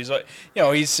 and so he's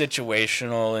he's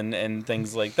situational and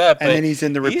things like that. And but then he's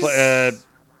in the he's-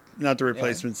 not the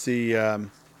replacements, the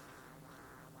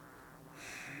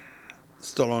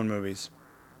Stallone movies,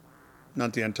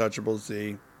 not the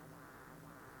Untouchables,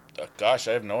 oh, gosh,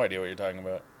 I have no idea what you're talking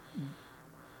about.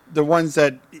 the ones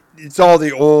that it's all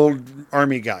the old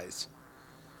army guys,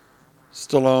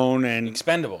 Stallone and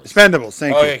Expendables. Expendables.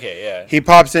 Thank Oh, you. okay, yeah. He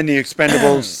pops in the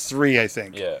Expendables 3, I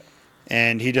think. Yeah.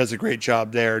 And he does a great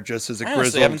job there, just as a I honestly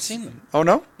grizzled. haven't seen them. Oh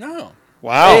no! No.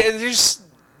 Wow.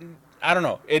 I don't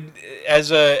know. It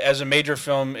as a major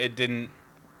film, it didn't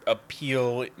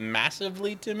appeal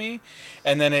massively to me,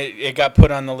 and then it got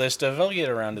put on the list of I'll get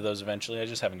around to those eventually. I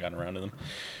just haven't gotten around to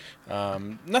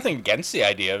them. Nothing against the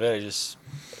idea of it.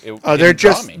 They're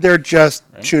just me.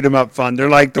 right? Shoot 'em up fun. They're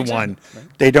like the one.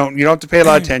 Right. You don't have to pay a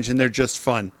lot of attention. They're just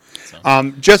fun.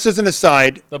 Just as an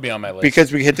aside, They'll be on my list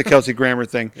because we hit the Kelsey Grammer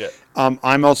thing. Yeah.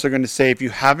 I'm also going to say if you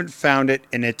haven't found it,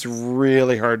 and it's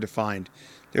really hard to find,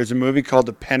 there's a movie called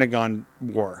The Pentagon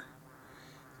War.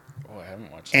 Oh, I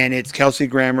haven't watched. And it's Kelsey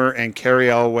Grammer and Carrie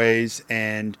Elways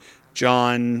and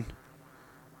John.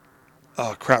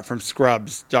 Oh crap! From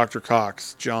Scrubs, Dr.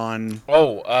 Cox, John.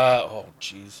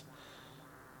 Jeez.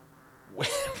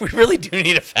 We really do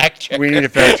need a fact checker. We need a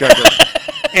fact checker.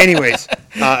 Anyways,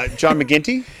 John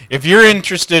McGinty. If you're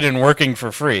interested in working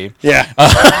for free, Yeah,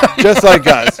 just like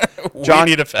us. we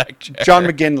need a fact checker. John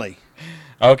McGinley.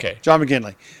 Okay. John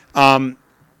McGinley.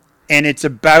 And it's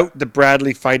about the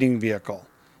Bradley fighting vehicle.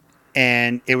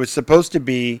 And it was supposed to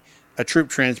be a troop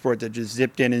transport that just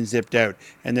zipped in and zipped out.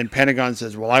 And then Pentagon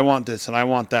says, well, I want this and I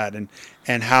want that.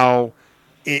 And how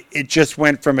it just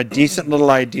went from a decent little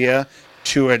idea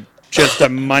to just a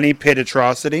money pit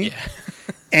atrocity. Yeah.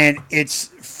 And it's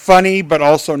funny, but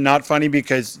also not funny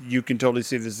because you can totally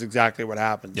see this is exactly what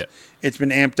happens. Yeah. It's been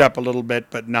amped up a little bit,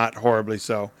 but not horribly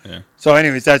so. Yeah. So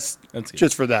anyways, that's good.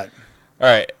 just for that. All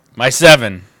right. My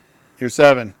 7, You're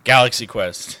 7. Galaxy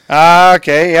Quest.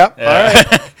 Okay, yep. All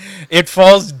right. It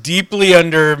falls deeply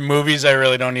under movies I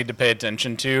really don't need to pay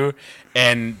attention to,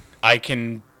 and I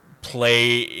can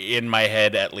play in my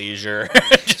head at leisure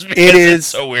just because it's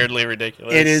so weirdly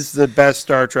ridiculous. It is the best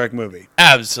Star Trek movie.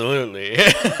 Absolutely.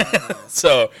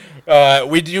 So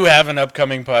we do have an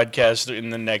upcoming podcast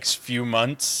in the next few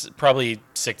months, probably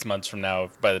 6 months from now,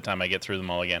 by the time I get through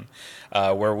them all again,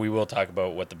 where we will talk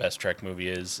about what the best Trek movie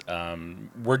is.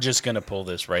 We're just going to pull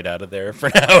this right out of there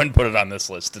for now and put it on this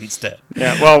list instead.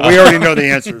 Yeah, well, we already know the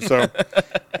answer, so.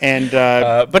 And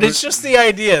But it's just the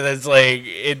idea that's like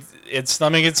it's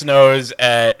thumbing its nose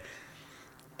at,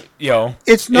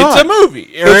 It's not. It's a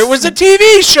movie, or it was a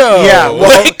TV show. Yeah,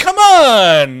 well, like, come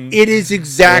on. it is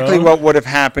exactly what would have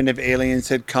happened if aliens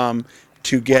had come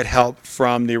to get help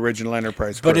from the original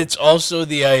Enterprise crew. But it's also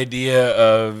the idea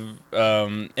of,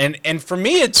 and for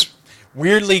me, it's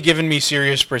weirdly given me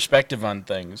serious perspective on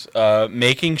things,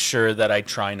 making sure that I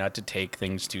try not to take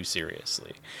things too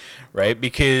seriously, right?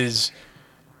 Because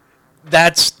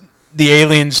that's the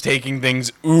aliens taking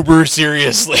things uber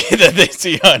seriously that they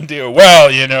see on do. Well,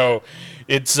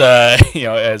 it's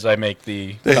as I make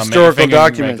the historical finger in my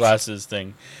documents. glasses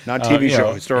thing, Not TV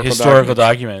show, historical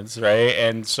documents, right?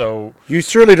 And so You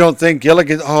surely don't think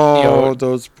Gilligan... Oh,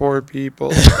 those poor people.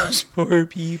 those poor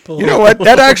people. You know what?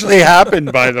 That actually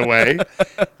happened, by the way.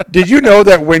 Did you know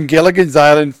that when Gilligan's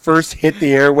Island first hit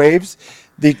the airwaves,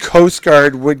 the Coast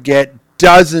Guard would get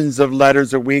dozens of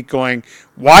letters a week going,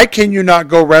 why can you not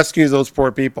go rescue those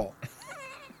poor people?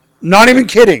 Not even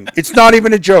kidding. It's not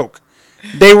even a joke.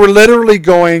 They were literally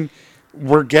going,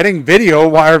 we're getting video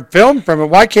or film from it.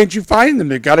 Why can't you find them?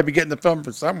 They've got to be getting the film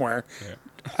from somewhere. Yeah.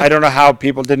 I don't know how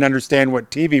people didn't understand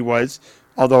what TV was,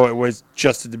 although it was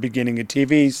just at the beginning of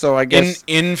TV. So I guess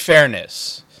In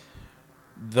fairness,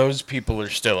 those people are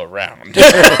still around.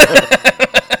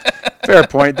 fair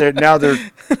point. They're.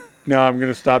 No, I'm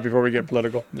going to stop before we get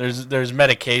political. There's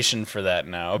medication for that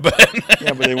now, but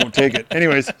Yeah, but they won't take it.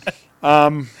 Anyways,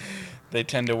 they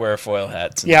tend to wear foil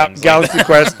hats. And yeah, things Galaxy like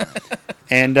Quest.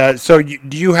 And so,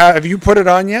 have you put it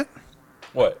on yet?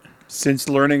 What? Since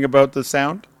learning about the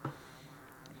sound,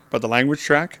 about the language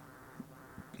track.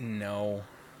 No.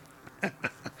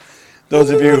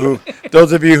 Those of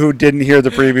you who didn't hear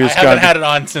the previous, I haven't had it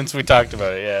on since we talked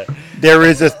about it. Yeah. there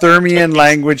is a Thermian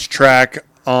language track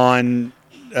on,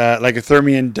 like a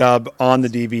Thermian dub on the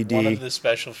DVD. One of the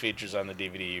special features on the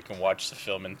DVD, you can watch the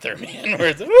film in Thermian.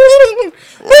 Where it's,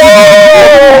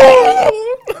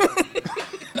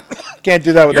 Can't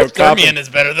do that your without coughing. Thermian is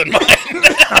better than mine.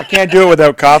 I can't do it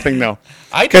without coughing though.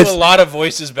 I do 'Cause- a lot of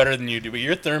voices better than you do, but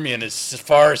your Thermian is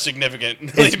far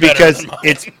significantly It's better because than mine.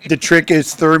 it's the trick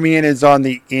is Thermian is on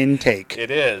the intake.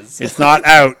 It is. It's not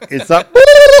out. It's not.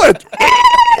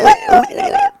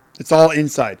 It's all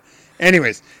inside.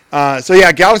 Anyways, so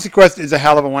yeah, Galaxy Quest is a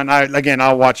hell of a one.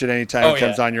 I'll watch it anytime it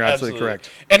comes on. You're absolutely correct.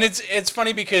 And it's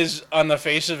funny because on the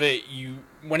face of it,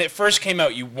 when it first came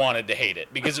out, you wanted to hate it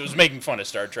because it was making fun of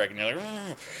Star Trek, and you're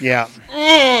like, Yeah,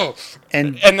 "Ugh."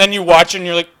 and And then you watch it, and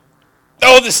you're like,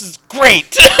 oh, this is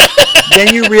great.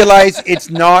 then you realize it's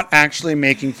not actually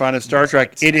making fun of Star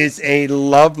Trek. It is a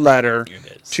love letter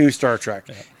It is. to Star Trek,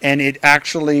 and it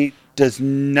actually does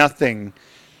nothing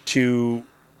to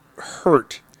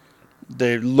hurt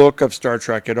the look of Star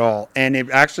Trek at all. And it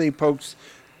actually pokes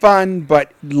fun,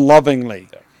 but lovingly,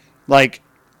 like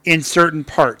in certain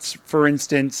parts. For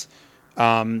instance,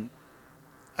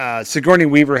 Sigourney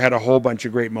Weaver had a whole bunch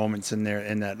of great moments in there,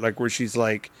 in that, like where she's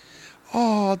like,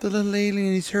 "Oh, the little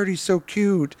alien, he's hurt, he's so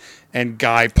cute." And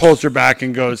Guy pulls her back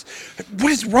and goes,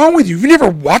 "What is wrong with you? You've never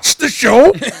watched the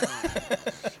show?"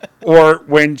 Or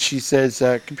when she says,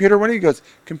 "Computer, when?" He goes,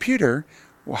 "Computer,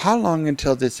 well, how long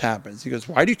until this happens?" He goes,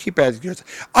 "Why do you keep asking?" He goes,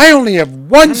 "I only have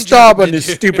one stop on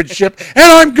this stupid ship, and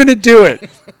I'm going to do it."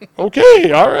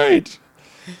 Okay, all right.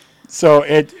 So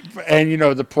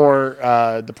the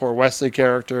poor Wesley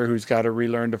character who's got to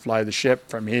relearn to fly the ship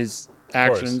from his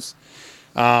actions.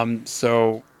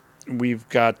 So we've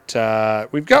got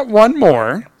one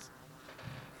more.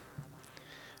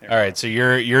 All right, so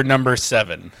you're number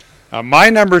 7. My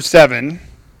number 7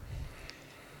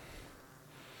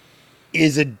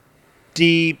 is a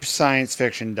deep science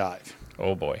fiction dive.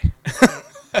 Oh boy,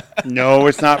 No,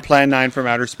 it's not Plan 9 from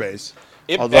Outer Space.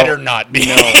 it Although- better not be.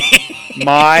 No,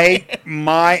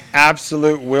 my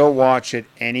absolute will watch it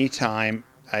anytime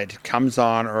it comes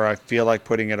on or I feel like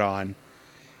putting it on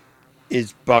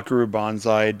is Buckaroo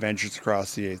Banzai Adventures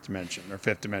Across the 8th Dimension or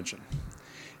 5th Dimension.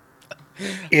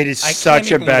 It is I such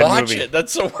can't a even bad watch movie. it.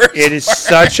 That's the worst. It is part.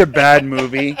 such a bad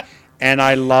movie, and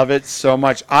I love it so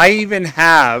much. I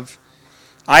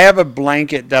have a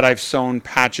blanket that I've sewn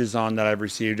patches on that I've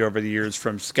received over the years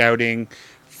from scouting,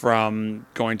 from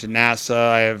going to NASA.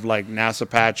 I have like NASA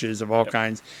patches of all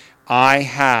kinds. I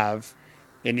have,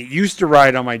 and it used to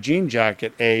ride on my jean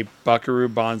jacket, a Buckaroo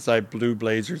Banzai Blue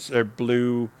Blazers or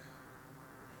blue.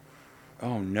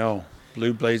 Oh no,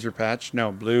 blue blazer patch?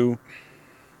 No, blue.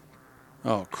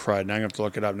 Oh crud! Now I'm gonna have to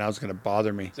look it up. Now it's gonna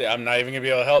bother me. See, I'm not even gonna be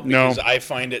able to help No. because I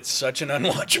find it such an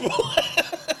unwatchable.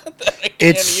 that I can't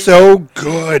It's even- so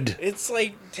good. It's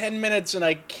like 10 minutes and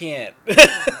I can't.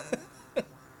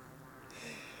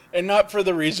 And not for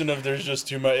the reason of there's just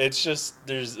too much. It's just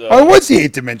there's. Oh, it was the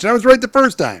 8th Dimension. I was right the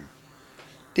first time.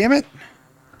 Damn it.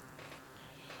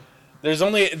 There's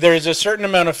a certain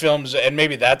amount of films, and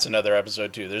maybe that's another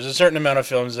episode too. There's a certain amount of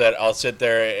films that I'll sit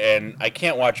there and I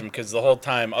can't watch them because the whole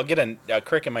time I'll get a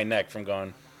crick in my neck from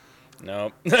going,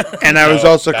 no. And I was No,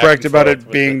 also back correct and about forth it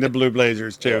with being the Blue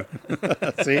Blazers, too.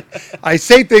 See? I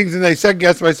say things and I second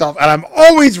guess myself, and I'm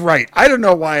always right. I don't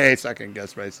know why I second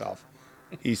guess myself,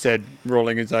 he said,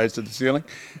 rolling his eyes to the ceiling.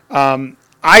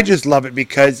 I just love it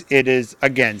because it is,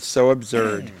 again, so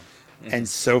absurd and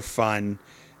so fun.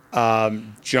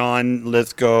 John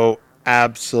Lithgow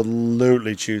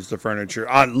absolutely chews the furniture,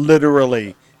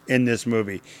 literally in this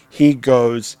movie. He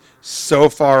goes so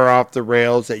far off the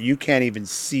rails that you can't even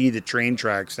see the train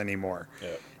tracks anymore. Yeah.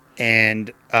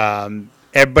 And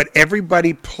but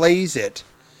everybody plays it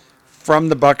from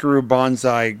the Buckaroo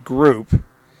Banzai group,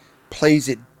 plays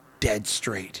it dead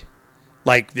straight,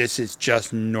 like this is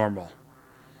just normal.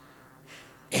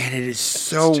 And it is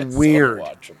so It's just weird.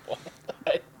 unwatchable.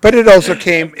 But it also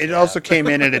came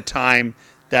in at a time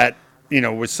that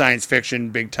was science fiction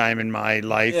big time in my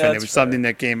life, Yeah, and it that's was something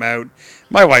that came out.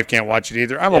 My wife can't watch it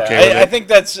either. I'm Yeah, okay with I it. think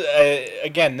that's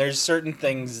again. There's certain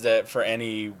things that for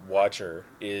any watcher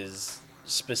is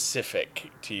specific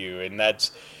to you, and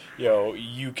that's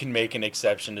you can make an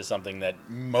exception to something that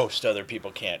most other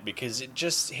people can't because it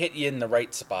just hit you in the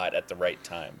right spot at the right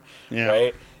time, Yeah.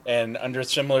 right? And under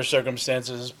similar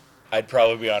circumstances, I'd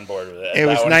probably be on board with it. It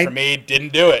was that one for me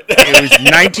didn't do it. It was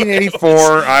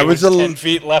 1984. I was 10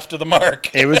 feet left of the mark.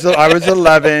 I was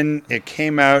 11. It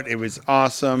came out. It was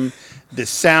awesome. The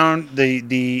soundtrack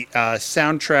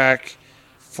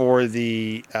for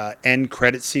the end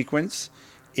credit sequence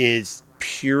is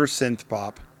pure synth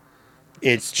pop.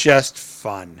 It's just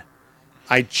fun.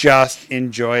 I just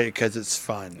enjoy it because it's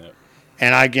fun. Yep.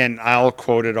 And again, I'll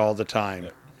quote it all the time.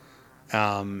 Yep.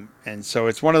 And so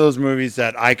it's one of those movies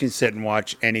that I can sit and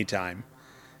watch anytime.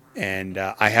 And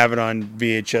I have it on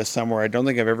VHS somewhere. I don't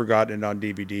think I've ever gotten it on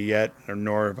DVD yet,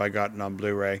 nor have I gotten it on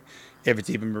Blu-ray, if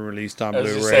it's even been released on I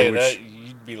was just Blu-ray. saying Which that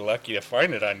you'd be lucky to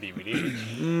find it on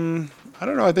DVD. I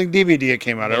don't know. I think DVD it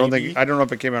came out. I don't know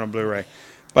if it came out on Blu-ray,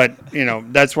 but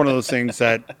that's one of those things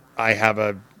that I have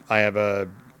a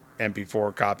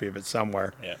MP4 copy of it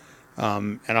somewhere. Yeah.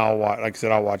 And I'll watch. Like I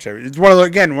said, I'll watch it. It's one of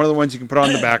the ones you can put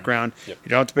on the background. Yep. You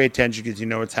don't have to pay attention because you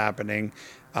know what's happening.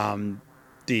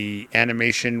 The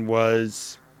animation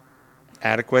was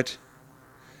adequate.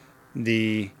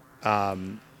 The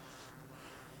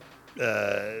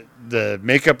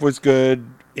makeup was good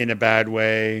in a bad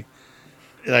way.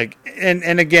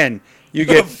 And again, you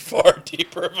get far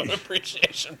deeper of an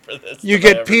appreciation for this. you than I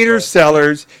get ever Peter thought.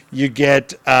 Sellers. You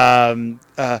get we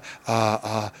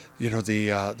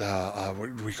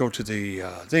go to the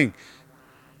thing.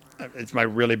 It's my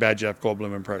really bad Jeff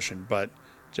Goldblum impression, but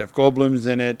Jeff Goldblum's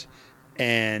in it,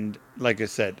 and like I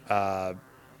said,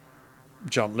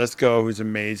 John Lithgow, who's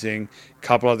amazing. A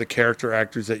couple other character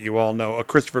actors that you all know.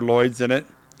 Christopher Lloyd's in it,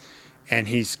 and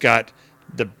he's got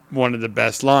one of the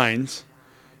best lines.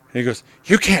 And he goes,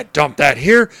 "You can't dump that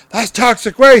here. That's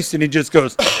toxic waste." And he just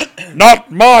goes, "Not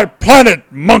my planet,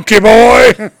 monkey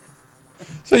boy."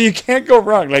 So you can't go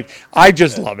wrong. Like, I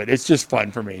just love it. It's just fun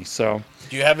for me. So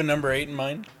Do you have a number 8 in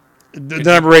mind? the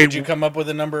number 8. Did you come up with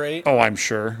a number 8? Oh, I'm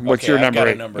sure. What's Okay, your I've number got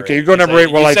a 8? number Okay, 8. you go number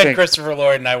 8. Well, you I said think Christopher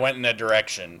Lloyd, and I went in a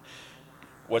direction.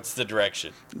 What's the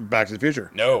direction? Back to the Future.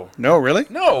 No, No, really?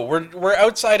 no, we're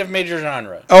outside of major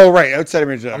genre. Oh, right. Outside of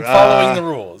Major. I'm following the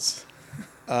rules.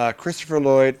 Christopher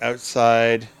Lloyd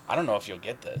outside I don't know if you'll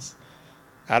get this.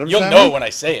 Adam's You'll Family. know when I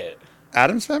say it.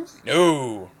 Adam's Family.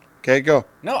 No, Okay, go.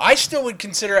 no, I still would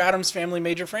consider Addams Family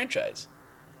major franchise.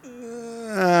 Okay,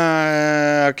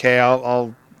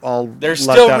 I'll. They're let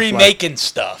still that fly. remaking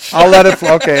stuff. I'll let it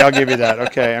fly. Okay, I'll give you that.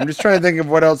 Okay, I'm just trying to think of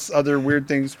what else other weird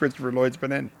things Christopher Lloyd's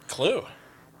been in. Clue.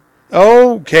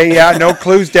 Okay, yeah, no,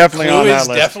 Clue's definitely Clue on that is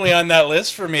list. definitely on that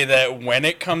list for me. That when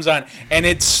it comes on, and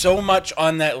it's so much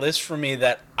on that list for me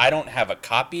that I don't have a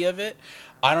copy of it.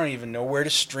 I don't even know where to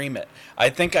stream it.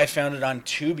 I think I found it on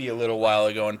Tubi a little while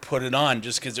ago and put it on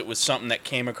just because it was something that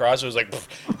came across. It was like,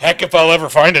 heck, if I'll ever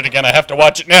find it again, I have to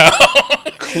watch it now.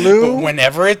 Clue. But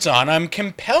whenever it's on, I'm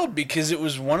compelled because it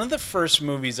was one of the first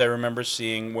movies I remember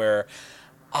seeing where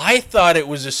I thought it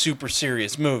was a super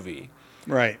serious movie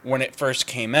Right. when it first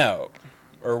came out,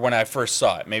 or when I first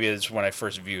saw it. Maybe it's when I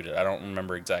first viewed it. I don't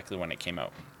remember exactly when it came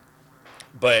out.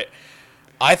 But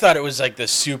I thought it was like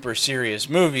this super serious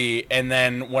movie, and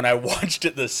then when I watched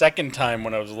it the second time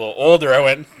when I was a little older, I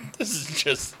went, this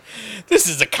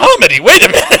is a comedy. Wait a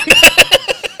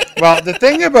minute. Well, the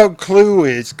thing about Clue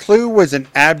is Clue was an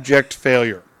abject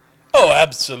failure. Oh,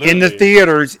 absolutely. In the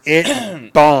theaters,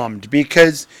 it bombed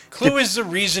because Clue is the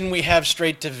reason we have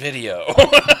straight to video.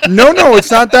 no,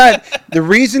 it's not that. The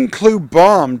reason Clue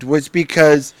bombed was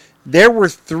because there were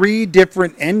 3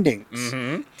 different endings,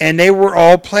 and they were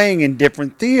all playing in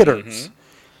different theaters.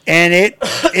 And it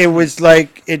was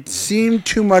like, it seemed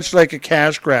too much like a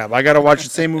cash grab. I got to watch the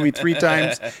same movie 3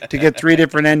 times to get 3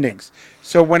 different endings.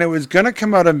 So when it was going to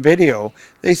come out on video,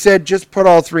 they said just put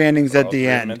all 3 endings at the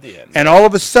end. And all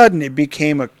of a sudden, it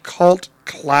became a cult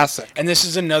classic. And this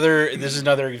is another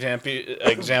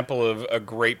example of a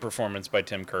great performance by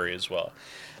Tim Curry as well,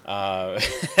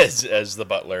 as the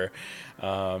butler.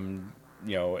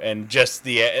 And just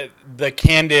the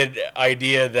candid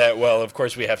idea that, well, of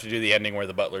course we have to do the ending where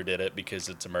the butler did it because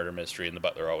it's a murder mystery and the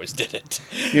butler always did it.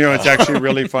 It's actually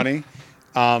really funny.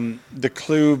 The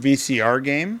Clue VCR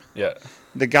game. Yeah.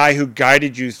 The guy who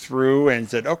guided you through and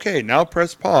said, "Okay, now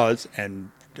press pause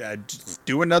and just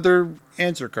do another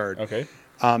answer card." Okay.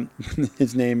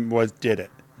 His name was Did It.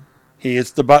 He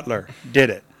is the butler.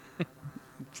 Did it.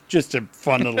 Just a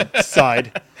fun little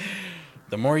side.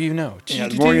 The more you know. Yeah,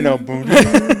 the more you know. Boom.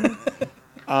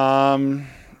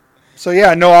 So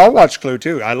yeah, no, I'll watch Clue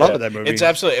too. I love that movie. It's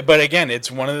absolutely, but again, it's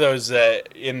one of those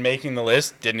that in making the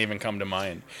list didn't even come to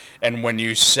mind. And when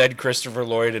you said Christopher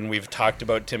Lloyd and we've talked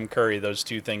about Tim Curry, those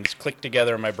two things clicked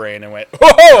together in my brain and went,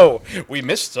 "Whoa, we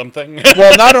missed something."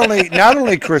 Well, not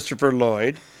only Christopher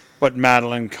Lloyd, but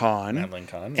Madeline Kahn. Madeline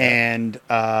Kahn,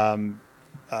 yeah.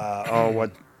 And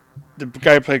what the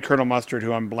guy who played Colonel Mustard,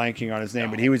 who I'm blanking on his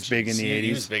name, but he was big in the 80s.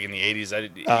 He was big in the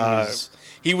 80s.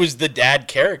 He was the dad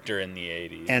character in the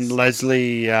 80s. And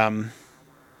Leslie,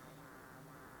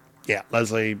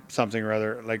 Leslie something or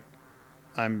other. Like,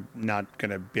 I'm not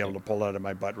going to be able to pull it out of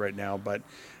my butt right now, but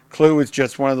Clue is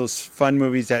just one of those fun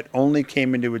movies that only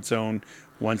came into its own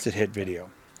once it hit video.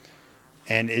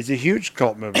 And is a huge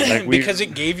cult movie. Like because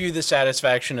it gave you the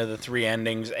satisfaction of the three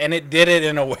endings, and it did it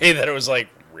in a way that it was like,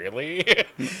 really?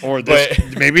 Or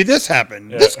maybe this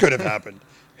happened. Yeah. This could have happened.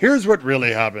 Here's what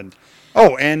really happened.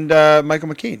 Oh, and Michael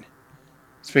McKean.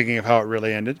 Speaking of how it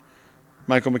really ended,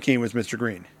 Michael McKean was Mr.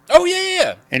 Green. Oh,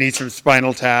 yeah. And he's from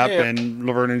Spinal Tap and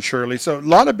Laverne and Shirley. So a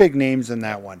lot of big names in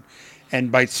that one.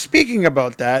 And by speaking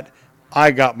about that,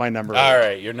 I got my number 8. All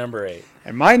right, your number 8.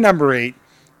 And my number 8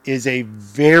 is a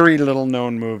very little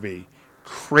known movie,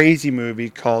 crazy movie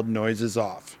called Noises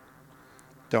Off.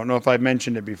 Don't know if I've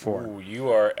mentioned it before. Ooh, you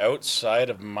are outside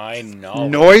of my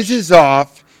knowledge. Noises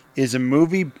Off is a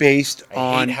movie based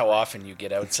on... I hate how often you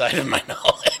get outside of my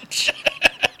knowledge.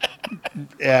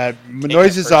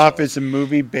 Noises Off is a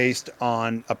movie based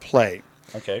on a play.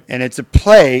 Okay. And it's a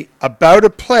play about a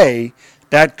play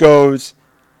that goes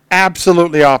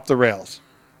absolutely off the rails.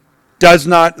 Does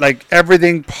not, like,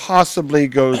 everything possibly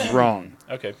goes wrong.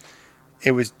 Okay.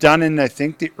 It was done in, I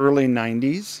think, the early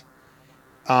 90s.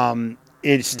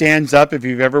 It stands up, if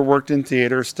you've ever worked in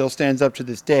theater, still stands up to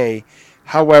this day.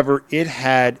 However, it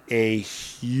had a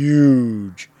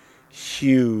huge,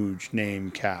 huge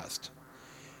name cast.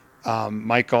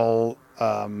 Michael,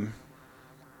 the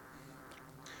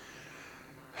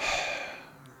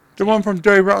one from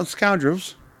Dirty Rotten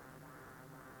Scoundrels.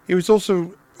 He was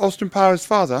also Austin Powers'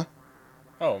 father.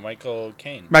 Oh, Michael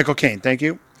Caine. Michael Caine, thank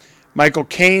you. Michael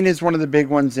Caine is one of the big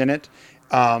ones in it.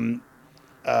 Carol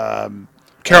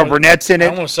Burnett's in it. I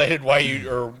almost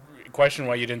questioned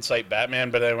why you didn't cite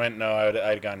Batman, but I went, no,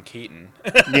 I'd gone Keaton.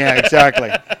 Yeah,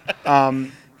 exactly.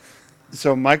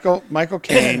 So Michael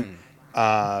Caine,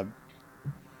 I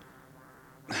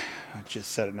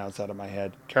just said it now, it's out of my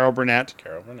head. Carol Burnett.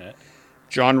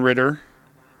 John Ritter.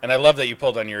 And I love that you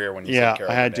pulled on your ear when you said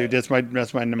Carol I had Burnett. to.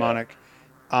 That's my mnemonic.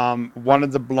 One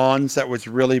of the blondes that was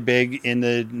really big in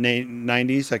the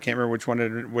 90s. I can't remember which one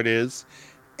it is.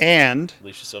 And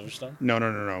Alicia Silverstone? No.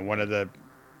 One of the...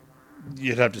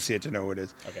 You'd have to see it to know who it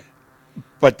is. Okay.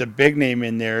 But the big name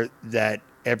in there that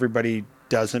everybody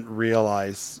doesn't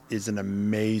realize is an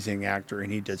amazing actor,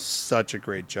 and he does such a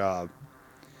great job.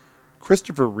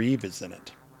 Christopher Reeve is in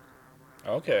it.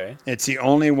 Okay. It's the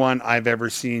only one I've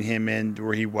ever seen him in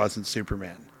where he wasn't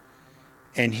Superman.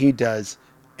 And he does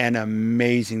an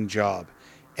amazing job.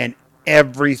 And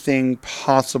everything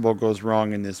possible goes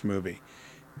wrong in this movie.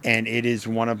 And it is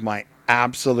one of my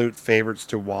absolute favorites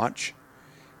to watch.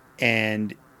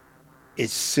 And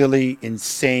it's silly,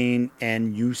 insane,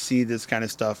 and you see this kind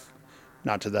of stuff,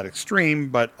 not to that extreme,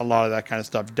 but a lot of that kind of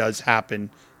stuff does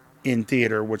happen in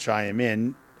theater, which I am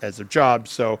in as a job,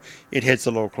 so it hits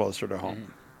a little closer to home.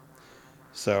 Mm-hmm.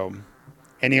 So,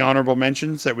 any honorable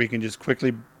mentions that we can just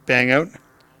quickly bang out?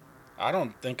 I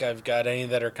don't think I've got any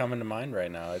that are coming to mind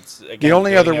right now. It's again, the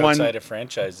only other one outside of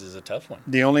franchise is a tough one.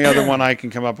 The only other one I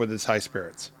can come up with is High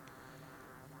Spirits.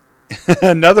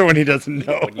 Another one he doesn't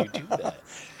know. When you do that.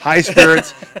 High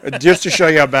Spirits, just to show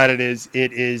you how bad it is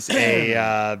it's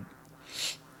a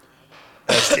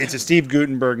Steve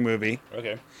Guttenberg movie.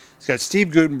 Okay. It's got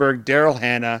Steve Guttenberg, Daryl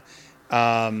Hannah,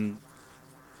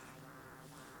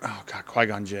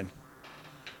 Qui-Gon Jinn.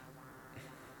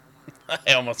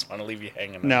 I almost want to leave you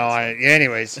hanging on.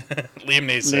 Anyways. Liam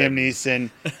Neeson.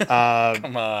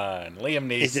 Come on, Liam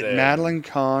Neeson. Is it Madeline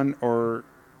Kahn or...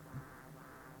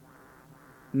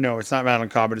 No, it's not Madeline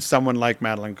Kahn, but it's someone like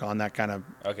Madeline Kahn, that kind of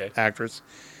actress.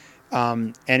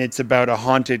 And it's about a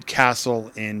haunted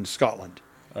castle in Scotland.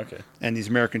 Okay. And these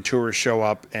American tourists show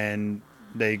up and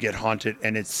they get haunted,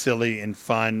 and it's silly and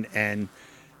fun and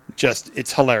just,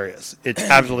 it's hilarious. It's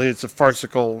a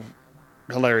farcical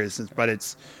hilarious, but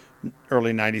it's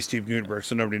early 90s Steve Guttenberg,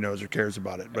 so nobody knows or cares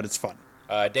about it, but it's fun.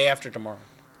 Day After Tomorrow.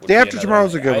 Day After Tomorrow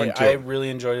is a good one, too. I really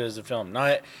enjoyed it as a film.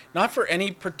 Not for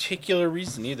any particular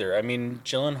reason, either. I mean,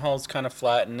 Gyllenhaal's kind of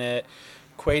flat in it.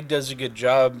 Quaid does a good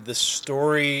job. The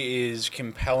story is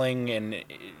compelling and,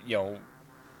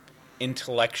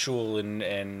 intellectual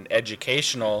and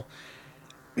educational.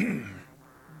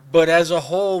 But as a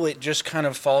whole, it just kind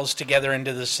of falls together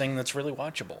into this thing that's really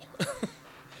watchable.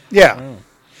 Yeah.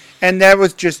 And that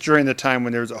was just during the time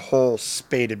when there was a whole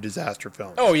spate of disaster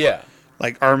films. Oh, yeah.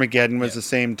 Like Armageddon was the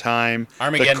same time.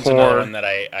 Armageddon's another one that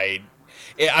I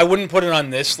wouldn't put it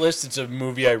on this list. It's a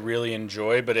movie I really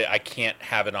enjoy, but I can't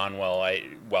have it on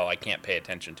I can't pay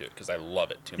attention to it because I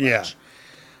love it too much. Yeah.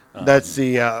 That's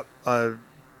the, I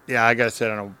gotta sit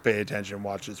down and pay attention and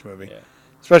watch this movie. Yeah.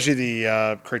 Especially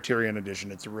the Criterion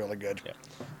edition. It's really good. Yeah.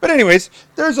 But anyways,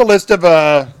 there's a list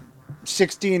of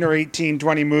 16 or 18,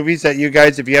 20 movies that you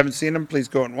guys, if you haven't seen them, please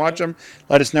go out and watch them.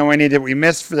 Let us know any that we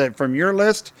missed from your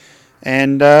list.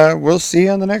 And we'll see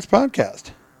you on the next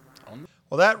podcast.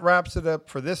 Well, that wraps it up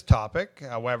for this topic.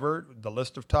 However, the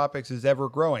list of topics is ever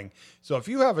growing. So if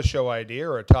you have a show idea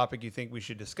or a topic you think we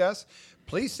should discuss,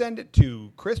 please send it to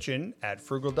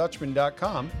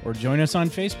Christian@FrugalDutchman.com. Or join us on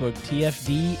Facebook,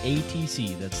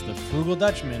 TFDATC. That's the Frugal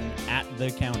Dutchman at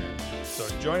the counter. So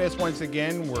join us once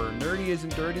again where Nerdy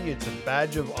Isn't Dirty. It's a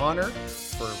badge of honor.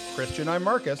 For Christian, I'm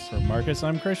Marcus. For Marcus,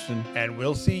 I'm Christian. And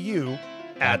we'll see you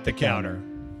at the counter.